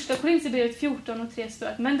 Och i första Korinthierbrevet 14:3 står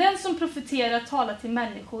det att men den som profeterar talar till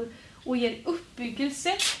människor och ger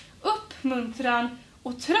uppbyggelse, uppmuntran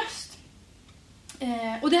och tröst.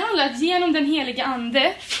 Och det handlar om att genom den heliga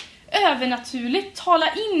ande övernaturligt tala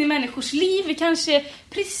in i människors liv i kanske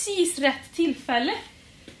precis rätt tillfälle.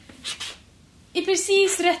 I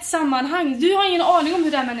precis rätt sammanhang. Du har ingen aning om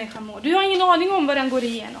hur den människan mår. Du har ingen aning om vad den går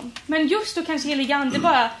igenom. Men just då kanske heliga ande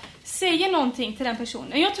bara säger någonting till den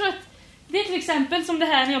personen. Jag tror att det är till exempel som det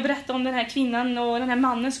här när jag berättade om den här kvinnan och den här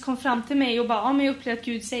mannen som kom fram till mig och bara, ja men jag upplever att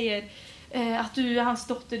Gud säger att du är hans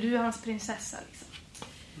dotter, du är hans prinsessa liksom.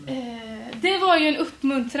 Det var ju en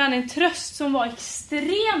uppmuntran, en tröst som var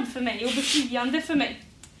extrem för mig och befriande för mig.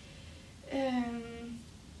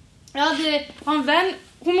 Jag hade en vän,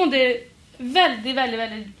 hon mådde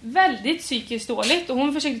väldigt psykiskt dåligt och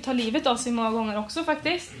hon försökte ta livet av sig många gånger också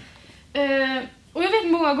faktiskt. Och jag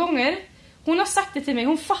vet många gånger hon har sagt det till mig,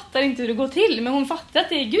 hon fattar inte hur det går till, men hon fattar att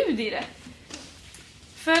det är Gud i det.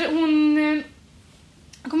 För hon,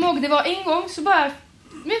 jag kommer ihåg, det var en gång så bara,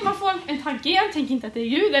 man får en tanke igen, tänker inte att det är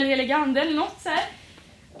Gud eller helig ande eller något så här.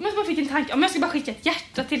 Men så bara fick en tanke, om jag ska bara skicka ett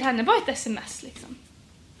hjärta till henne, bara ett sms liksom.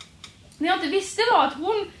 Det jag inte visste var att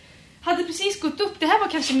hon hade precis gått upp, det här var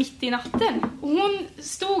kanske mitt i natten. Och hon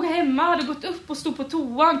stod hemma, hade gått upp och stod på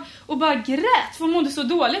toan och bara grät för hon mådde så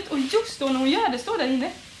dåligt. Och just då när hon gör det, står där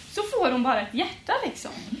inne, så får hon bara ett hjärta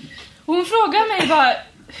liksom. Och hon frågar mig bara,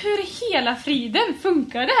 hur i hela friden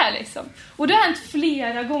funkar det här liksom? Och det har hänt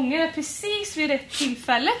flera gånger, precis vid rätt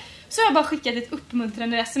tillfälle så har jag bara skickat ett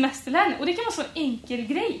uppmuntrande sms till henne. Och det kan vara så en enkel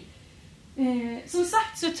grej. Som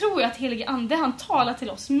sagt så tror jag att helige ande, han talar till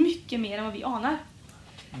oss mycket mer än vad vi anar.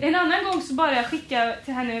 En annan gång så bara jag skicka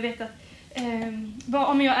till henne, jag vet att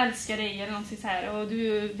om jag älskar dig eller någonting så här och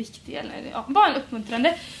du är viktig eller bara en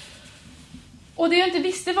uppmuntrande. Och det jag inte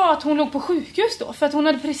visste var att hon låg på sjukhus då, för att hon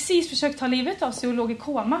hade precis försökt ta livet av sig och låg i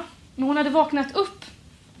koma. Men hon hade vaknat upp.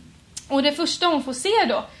 Och det första hon får se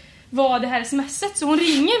då var det här smset, så hon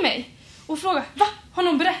ringer mig och frågar, va? Har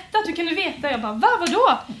någon berättat? Hur kan du veta? Jag bara,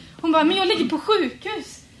 vadå? Hon bara, men jag ligger på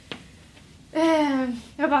sjukhus.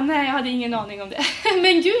 Jag bara, nej, jag hade ingen aning om det.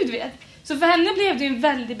 Men Gud vet. Så för henne blev det en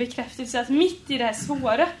väldig bekräftelse att mitt i det här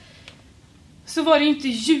svåra så var det ju inte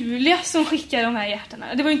Julia som skickade de här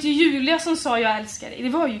hjärtarna. Det var inte Julia som sa jag älskar dig. Det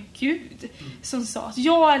var ju Gud som sa att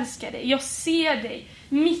jag älskar dig. Jag ser dig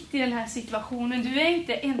mitt i den här situationen. Du är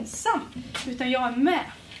inte ensam, utan jag är med.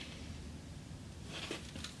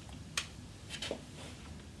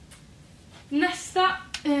 Nästa,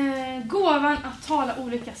 gåvan att tala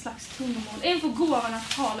olika slags tungomål. En får gåvan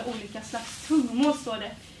att tala olika slags tungomål, står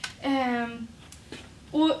det.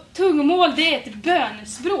 Och tungomål, det är ett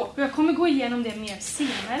bönespråk. Och jag kommer gå igenom det mer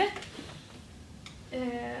senare.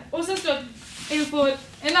 Och sen står det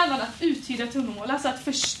en annan att uttyda tungomål. Alltså att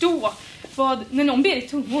förstå när någon ber i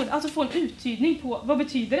tungomål. Alltså få en uttydning på vad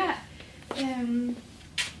betyder det här.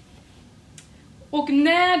 Och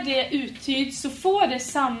när det uttyds så får det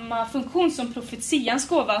samma funktion som profetians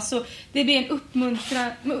gåva. Så det blir en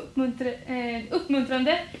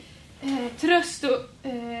uppmuntrande tröst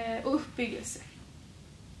och uppbyggelse.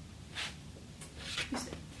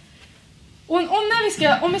 Just det. Och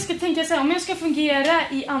om vi ska tänka så här, om jag ska fungera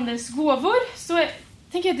i andens gåvor så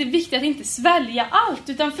tänker jag att det är viktigt att inte svälja allt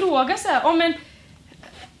utan fråga så här,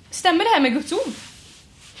 stämmer det här med Guds ord?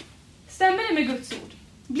 Stämmer det med Guds ord?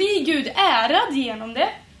 Blir Gud ärad genom det?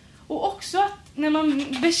 Och också att när man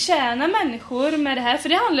betjänar människor med det här,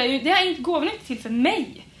 för gåvan är inte till för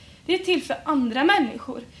mig. Det är till för andra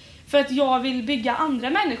människor. För att jag vill bygga andra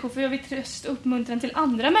människor, för jag vill trösta och uppmuntran till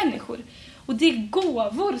andra människor. Och det är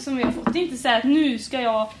gåvor som vi har fått. Det är inte så här att nu ska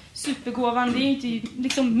jag supergåvan, det är inte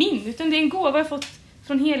liksom min, utan det är en gåva jag fått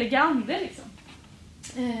från heliga ande liksom.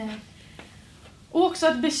 Och också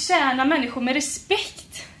att betjäna människor med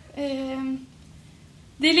respekt.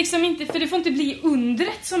 Det är liksom inte, för det får inte bli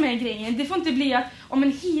undret som är grejen. Det får inte bli att, om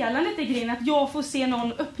en helandet är grejen, att jag får se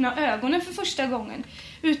någon öppna ögonen för första gången.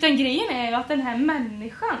 Utan grejen är ju att den här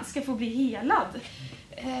människan ska få bli helad.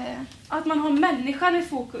 Att man har människan i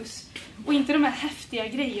fokus och inte de här häftiga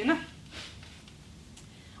grejerna.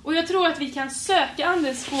 Och jag tror att vi kan söka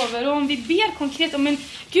andens gåvor, och om vi ber konkret om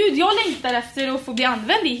Gud, jag längtar efter att få bli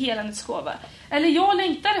använd i helandets gåva. Eller jag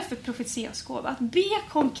längtar efter profetians gåva. Att be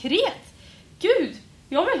konkret. Gud,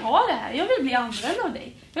 jag vill ha det här. Jag vill bli använd av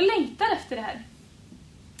dig. Jag längtar efter det här.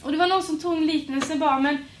 Och det var någon som tog en liknelse bara,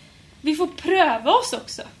 men vi får pröva oss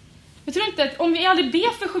också. Jag tror inte att om vi aldrig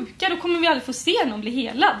ber för sjuka, då kommer vi aldrig få se någon bli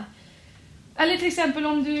helad. Eller till exempel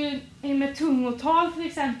om du är med tungotal till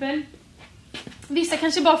exempel. Vissa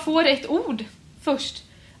kanske bara får ett ord först.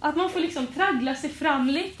 Att man får liksom traggla sig fram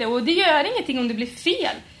lite, och det gör ingenting om det blir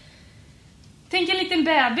fel. Tänk en liten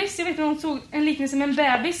bebis, jag vet inte om hon tog en liknelse med en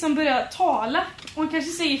bebis som börjar tala. Och hon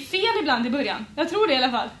kanske säger fel ibland i början. Jag tror det i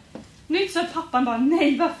alla fall. Det är inte så att pappan bara,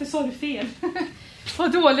 nej, varför sa du fel?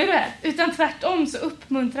 Vad dålig du är. Utan tvärtom så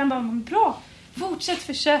uppmuntrar han bara, bra, fortsätt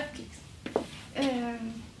försök. Liksom.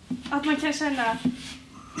 Att man kan känna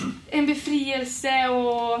en befrielse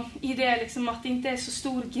och i det liksom att det inte är så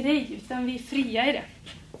stor grej, utan vi är fria i det.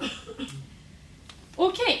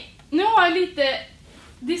 Okej, nu har jag lite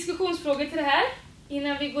diskussionsfrågor till det här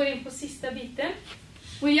innan vi går in på sista biten.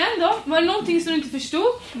 Och igen då, var det någonting som du inte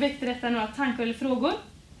förstod? Väckte detta några tankar eller frågor?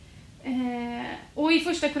 Och i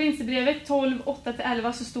första Korinthierbrevet 12,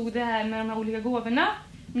 8-11 så stod det här med de här olika gåvorna.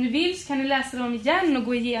 Om ni vill så kan ni läsa dem igen och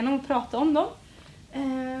gå igenom och prata om dem.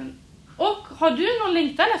 Och har du någon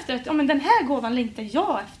längtan efter att men den här gåvan längtar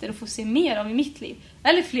jag efter att få se mer av i mitt liv?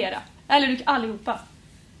 Eller flera? Eller allihopa?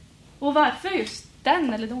 Och varför just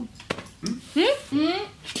den eller dem?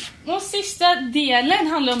 Och sista delen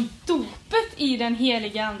handlar om dopet i den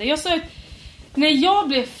heliga ande. Jag sa att när jag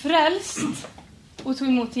blev frälst och tog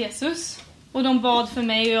emot Jesus och de bad för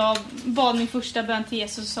mig och jag bad min första bön till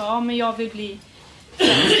Jesus och sa men jag vill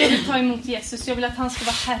ta emot Jesus, jag vill att han ska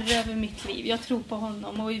vara herre över mitt liv, jag tror på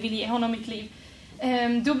honom och vill ge honom mitt liv.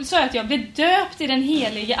 Då sa jag att jag blev döpt i den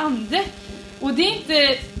heliga ande, och det är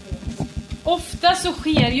inte ofta så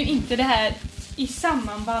sker ju inte det här i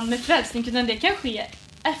samband med frälsning, utan det kan ske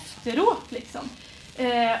efteråt liksom.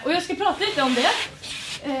 Och jag ska prata lite om det.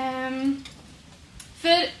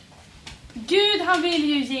 För Gud, han vill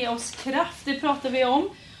ju ge oss kraft, det pratar vi om.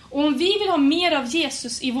 Och om vi vill ha mer av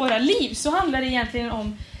Jesus i våra liv så handlar det egentligen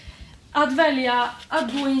om att välja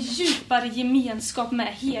att gå i en djupare gemenskap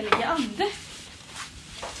med heliga ande.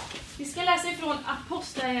 Vi ska läsa ifrån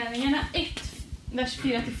Apostlagärningarna 1, vers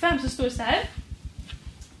 4-5, så står det så här.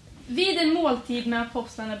 Vid en måltid med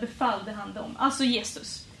apostlarna befallde han dem, alltså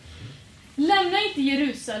Jesus. Lämna inte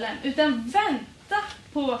Jerusalem, utan vänta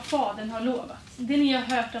på vad Fadern har lovat, det ni har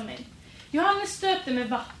hört av mig. Johannes stöpte med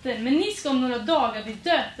vatten, men ni ska om några dagar bli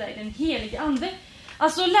döpta i den heliga ande.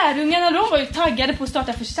 Alltså lärjungarna, de var ju taggade på att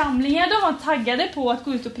starta församlingar, de var taggade på att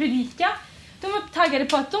gå ut och predika. De var taggade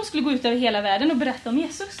på att de skulle gå ut över hela världen och berätta om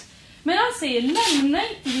Jesus. Men han säger, lämna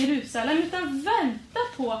inte Jerusalem, utan vänta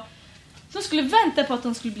på... De skulle vänta på att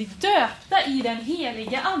de skulle bli döpta i den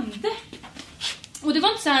heliga ande. Och det var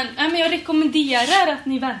inte så här, men jag rekommenderar att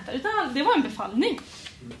ni väntar, utan det var en befallning.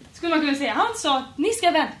 Skulle man kunna säga. Han sa att ni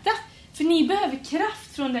ska vänta, för ni behöver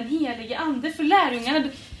kraft från den heliga ande. För lärjungarna,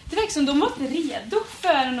 det verkar som de var inte redo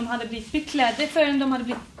förrän de hade blivit beklädda, förrän de hade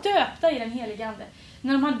blivit döpta i den heliga ande.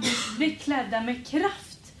 När de hade blivit beklädda med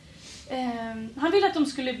kraft. Han ville att de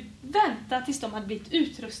skulle vänta tills de hade blivit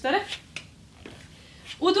utrustade.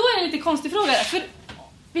 Och då är det en lite konstig fråga där, för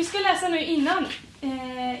vi ska läsa nu innan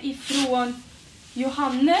ifrån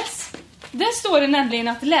Johannes. Där står det nämligen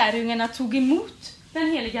att lärjungarna tog emot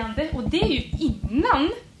den heliga ande, och det är ju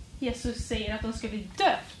innan Jesus säger att de ska bli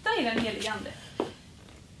döpta i den heliga ande.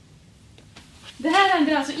 Det här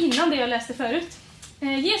händer alltså innan det jag läste förut.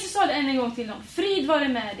 Jesus sa det än en gång till dem. Frid vare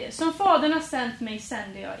med er. Som Fadern har sänt mig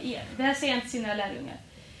sänder jag er. Det här säger han till sina lärjungar.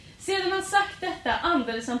 Sedan han sagt detta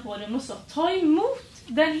andades han på dem och sa, ta emot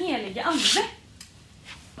den heliga ande.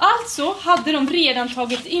 Alltså hade de redan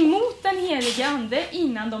tagit emot den heliga ande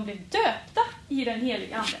innan de blev döpta i den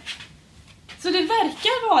heliga ande. Så det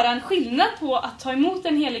verkar vara en skillnad på att ta emot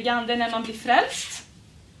den heliga ande när man blir frälst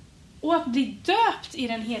och att bli döpt i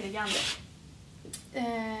den heliga ande.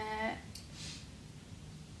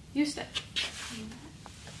 Just det.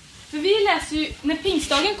 För vi läser ju, när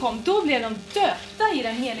pingstdagen kom, då blev de döpta i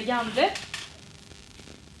den heliga ande.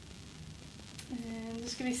 Nu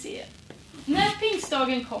ska vi se. När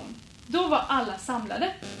pingstdagen kom, då var alla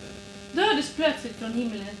samlade. Då hördes plötsligt från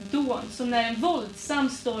himlen ett dån, som när en våldsam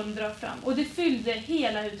storm drar fram. Och det fyllde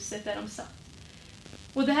hela huset där de satt.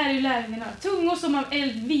 Och det här är ju lärjungarna. Tungor som av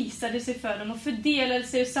eld visade sig för dem och fördelade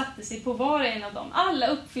sig och satte sig på var och en av dem. Alla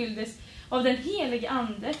uppfylldes av den heliga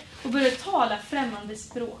ande och började tala främmande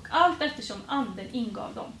språk, allt eftersom anden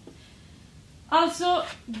ingav dem. Alltså,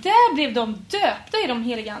 där blev de döpta i den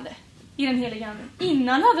heliga ande.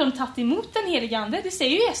 Innan hade de tagit emot den heliga ande. Det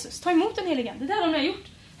säger ju Jesus, ta emot den heliga ande. Det har de gjort.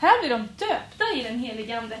 Här blev de döpta i den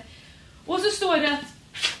heliga ande. Och så står det att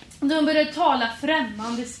de började tala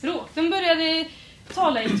främmande språk. De började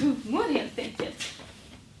tala i tungor helt enkelt.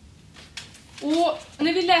 Och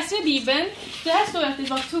när vi läser i Bibeln, det här står att det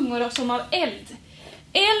var tungor som av eld.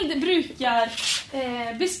 Eld brukar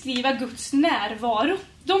beskriva Guds närvaro.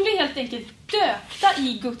 De blir helt enkelt döpta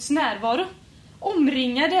i Guds närvaro.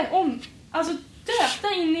 Omringade, alltså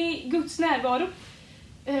döpta in i Guds närvaro.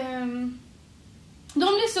 De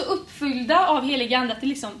blir så uppfyllda av heliga ande att det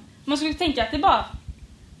liksom, man skulle tänka att det bara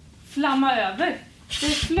flammar över. Det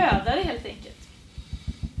flödar helt enkelt.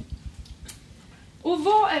 Och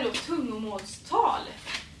vad är då tungomålstal?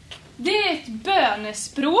 Det är ett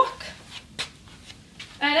bönespråk.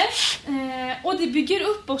 Är det? Och det bygger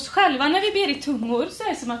upp oss själva. När vi ber i tungor så är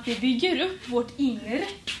det som att det bygger upp vårt inre.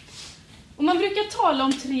 Och man brukar tala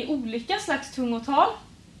om 3 olika slags tungotal.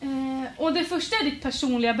 Och det första är ditt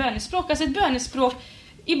personliga bönespråk. Alltså ett bönespråk.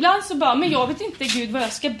 Ibland så bara, men jag vet inte Gud vad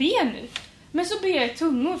jag ska be nu. Men så ber jag i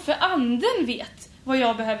tungor, för anden vet vad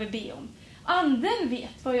jag behöver be om. Anden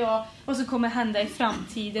vet vad som kommer hända i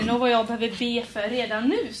framtiden och vad jag behöver be för redan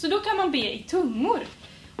nu. Så då kan man be i tungor.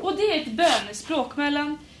 Och det är ett bönespråk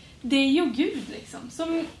mellan dig och Gud liksom,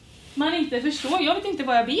 som man inte förstår. Jag vet inte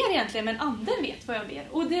vad jag ber egentligen, men anden vet vad jag ber.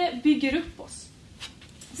 Och det bygger upp oss.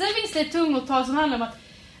 Sen finns det ett tungotal som handlar om att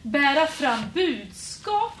bära fram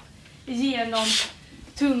budskap genom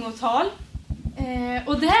tungotal.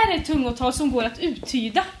 Och det här är ett tungotal som går att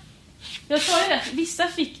uttyda. Jag sa ju att vissa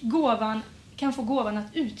kan få gåvan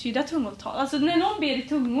att uttyda tungotal. Alltså när någon ber i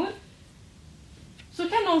tungor så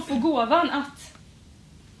kan någon få gåvan att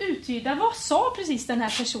uttyda vad sa precis den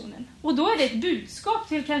här personen. Och då är det ett budskap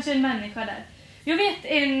till kanske en människa där. Jag vet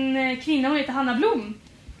en kvinna, hon heter Hanna Blom.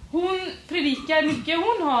 Hon predikar mycket,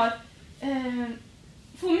 hon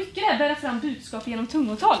får mycket där bära fram budskap genom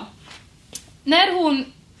tungotal. när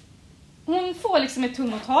hon får liksom ett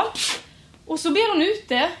tungotal och så ber hon ut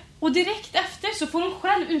det och direkt efter så får hon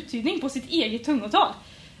själv uttydning på sitt eget tungotal.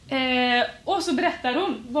 Och så berättar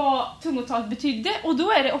hon vad tungotalet betydde och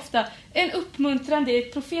då är det ofta en uppmuntran, det är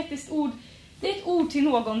ett profetiskt ord, det är ett ord till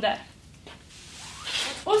någon där.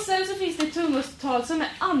 Och sen så finns det ett tungotal som är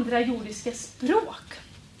andra jordiska språk.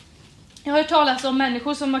 Jag har hört talas om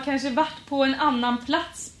människor som har kanske varit på en annan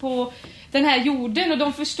plats på den här jorden och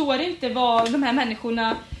de förstår inte vad de här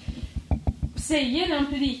människorna säger när de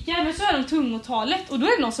predikar, men så är de tungotalet och då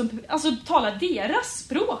är det någon som talar deras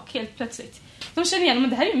språk helt plötsligt. De känner igen, men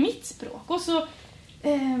det här är ju mitt språk.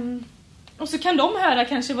 Och så kan de höra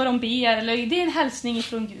kanske vad de ber eller det är en hälsning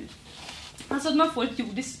från Gud. Alltså att man får ett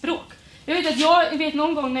jordiskt språk. Jag vet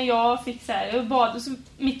någon gång när jag fick så här, jag bad och så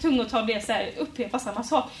mitt tungotal blev så här, upprepa samma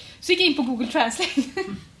sak. Så gick jag in på Google Translate.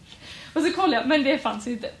 Och så kollade jag, men det fanns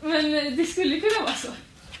inte. Men det skulle kunna vara så.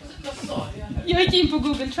 Jag gick in på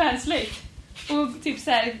Google Translate och typ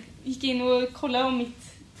så här, gick in och kollade om mitt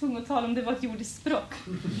tungotal om det var ett jordiskt språk.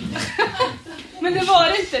 Men det var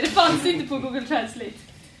det inte, det fanns inte på Google Translate.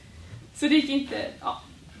 Så det gick inte, ja.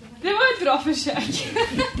 Det var ett bra försök.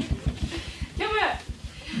 Kan man göra.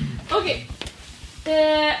 Okej.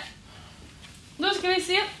 Då ska vi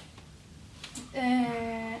se.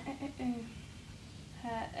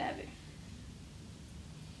 Här är vi.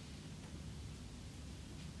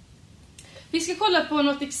 Vi ska kolla på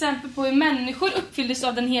något exempel på hur människor uppfylldes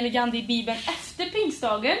av den heliga ande i Bibeln efter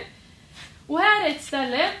pingstdagen. Och här är ett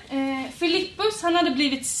ställe. Filippus, han hade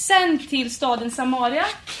blivit sänd till staden Samaria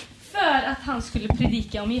för att han skulle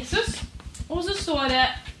predika om Jesus. Och så står det: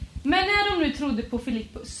 men när de nu trodde på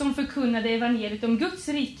Filippus som förkunnade evangeliet om Guds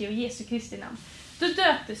rike och Jesu Kristi namn, då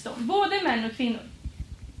döptes de, både män och kvinnor.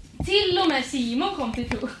 Till och med Simon kom till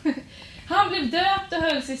tro. Han blev döpt och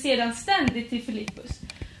höll sig sedan ständigt till Filippus.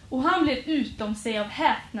 Och han blev utom sig av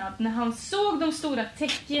häpnad när han såg de stora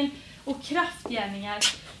tecken och kraftgärningar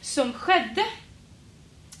som skedde.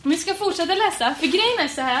 Vi ska fortsätta läsa, för grejen är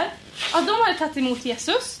så här att de hade tagit emot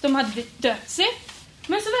Jesus, de hade döpt sig,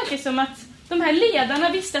 men så verkar det som att de här ledarna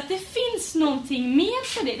visste att det finns någonting mer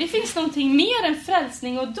för det. Det finns någonting mer än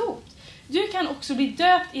frälsning och dop. Du kan också bli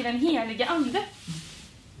döpt i den heliga ande.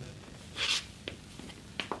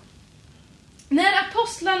 När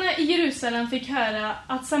apostlarna i Jerusalem fick höra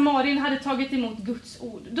att Samarien hade tagit emot Guds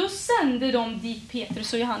ord, då sände de dit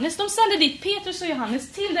Petrus och Johannes. De sände dit Petrus och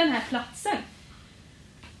Johannes till den här platsen.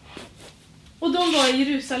 Och de var i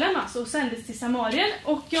Jerusalem alltså och sändes till Samarien.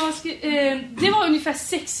 Och det var ungefär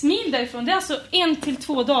 6 mil därifrån. Det är alltså 1 till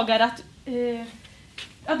 2 dagar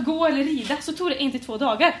att gå eller rida. Så tog det 1 till 2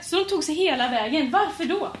 dagar. Så de tog sig hela vägen. Varför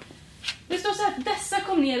då? Det står så här att dessa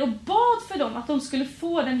kom ner och bad för dem att de skulle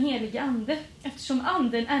få den heliga ande. Eftersom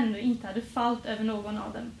anden ännu inte hade fallit över någon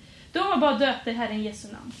av dem. De var bara döpta i Herren Jesu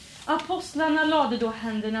namn. Apostlarna lade då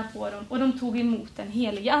händerna på dem och de tog emot den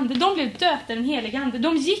heliga ande. De blev döpta i den heliga ande.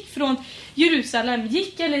 De gick från Jerusalem,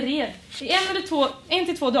 gick eller red i 1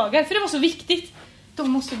 till 2 dagar. För det var så viktigt.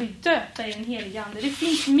 De måste bli döpta i den heliga ande. Det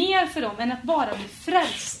finns mer för dem än att bara bli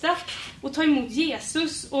frälsta och ta emot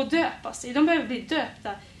Jesus och döpa sig. De behöver bli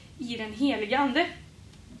döpta i den heliga ande.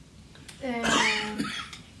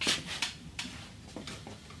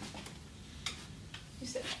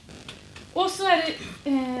 Just det. Och så är det,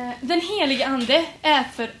 den heliga ande är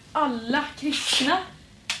för alla kristna.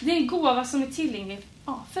 Det är en gåva som är tillgänglig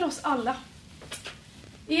för oss alla.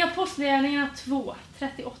 I Apostlagärningarna 2,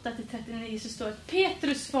 38-39 så står det: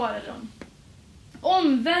 Petrus svarade dem: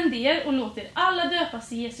 omvänd er och låt er alla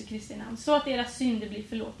döpas i Jesu Kristi namn, så att era synder blir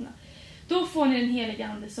förlåtna. Då får ni den heliga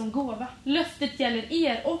ande som gåva. Löftet gäller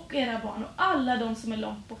er och era barn och alla de som är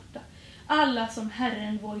långt borta. Alla som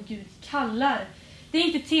Herren vår Gud kallar. Det är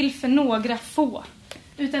inte till för några få,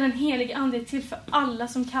 utan den heliga ande är till för alla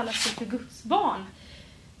som kallar sig för Guds barn.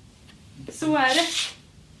 Så är det.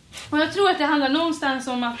 Och jag tror att det handlar någonstans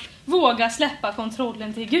om att våga släppa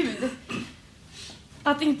kontrollen till Gud.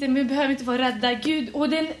 Att vi behöver inte vara rädda Gud. Och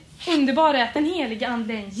det underbara är att den heliga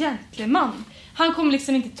ande är en gentleman. Han kommer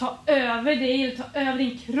liksom inte ta över dig eller ta över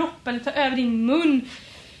din kropp eller ta över din mun.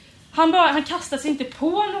 Han kastar sig inte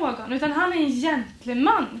på någon, utan han är en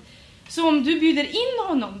gentleman. Så om du bjuder in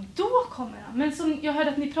honom, då kommer han. Men som jag hörde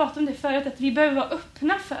att ni pratade om det förut, att vi behöver vara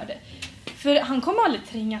öppna för det. För han kommer aldrig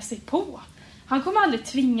tränga sig på. Han kommer aldrig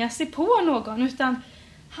tvinga sig på någon, utan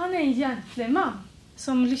han är en gentleman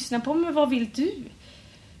som lyssnar på mig. Vad vill du?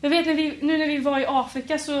 Jag vet när vi var i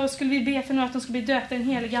Afrika så skulle vi be för några att de skulle bli döpta i den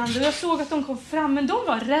heliga ande. Och jag såg att de kom fram, men de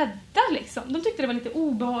var rädda liksom. De tyckte det var lite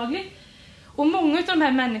obehagligt. Och många av de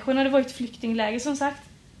här människorna, det var ett flyktingläger som sagt,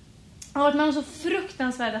 har varit med om så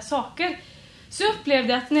fruktansvärda saker. så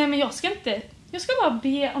upplevde jag att nej, men jag ska bara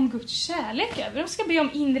be om Guds kärlek över. Jag ska be om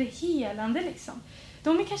inre helande liksom.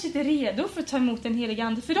 De är kanske inte redo för att ta emot den heliga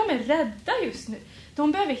ande, för de är rädda just nu.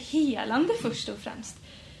 De behöver helande först och främst.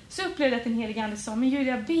 Så upplevde jag att den heliga ande sa, men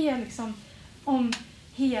Julia, be liksom om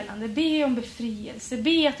helande, be om befrielse,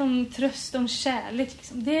 be om tröst, om kärlek.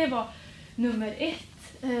 Liksom. Det var nummer 1.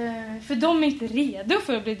 För de är inte redo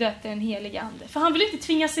för att bli döpta i den heliga ande. För han vill inte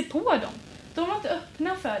tvinga sig på dem. De var inte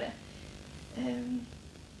öppna för det.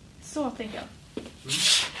 Så tänker jag.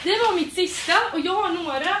 Det var mitt sista, och jag har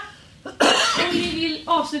några. Om ni vill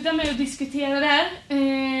avsluta med att diskutera det här.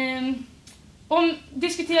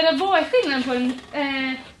 Diskutera vad är skillnaden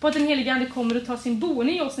på att den heliga ande kommer att ta sin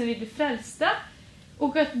boning i oss när vi blir frälsta,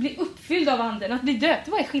 och att bli uppfylld av anden, att bli döpt.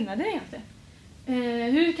 Vad är skillnaden egentligen?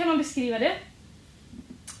 Hur kan man beskriva det?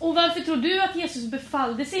 Och varför tror du att Jesus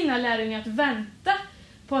befallde sina lärjungar att vänta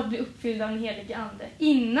på att bli uppfyllda av den heliga ande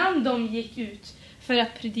innan de gick ut för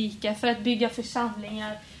att predika, för att bygga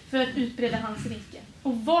församlingar, för att utbreda hans rike?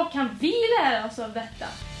 Och vad kan vi lära oss av detta?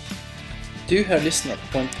 Du har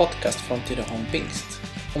lyssnat på en podcast från Tidaholm Pingst.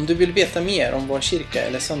 Om du vill veta mer om vår kyrka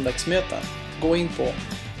eller söndagsmöten, gå in på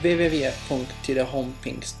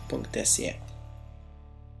www.tidaholmpingst.se.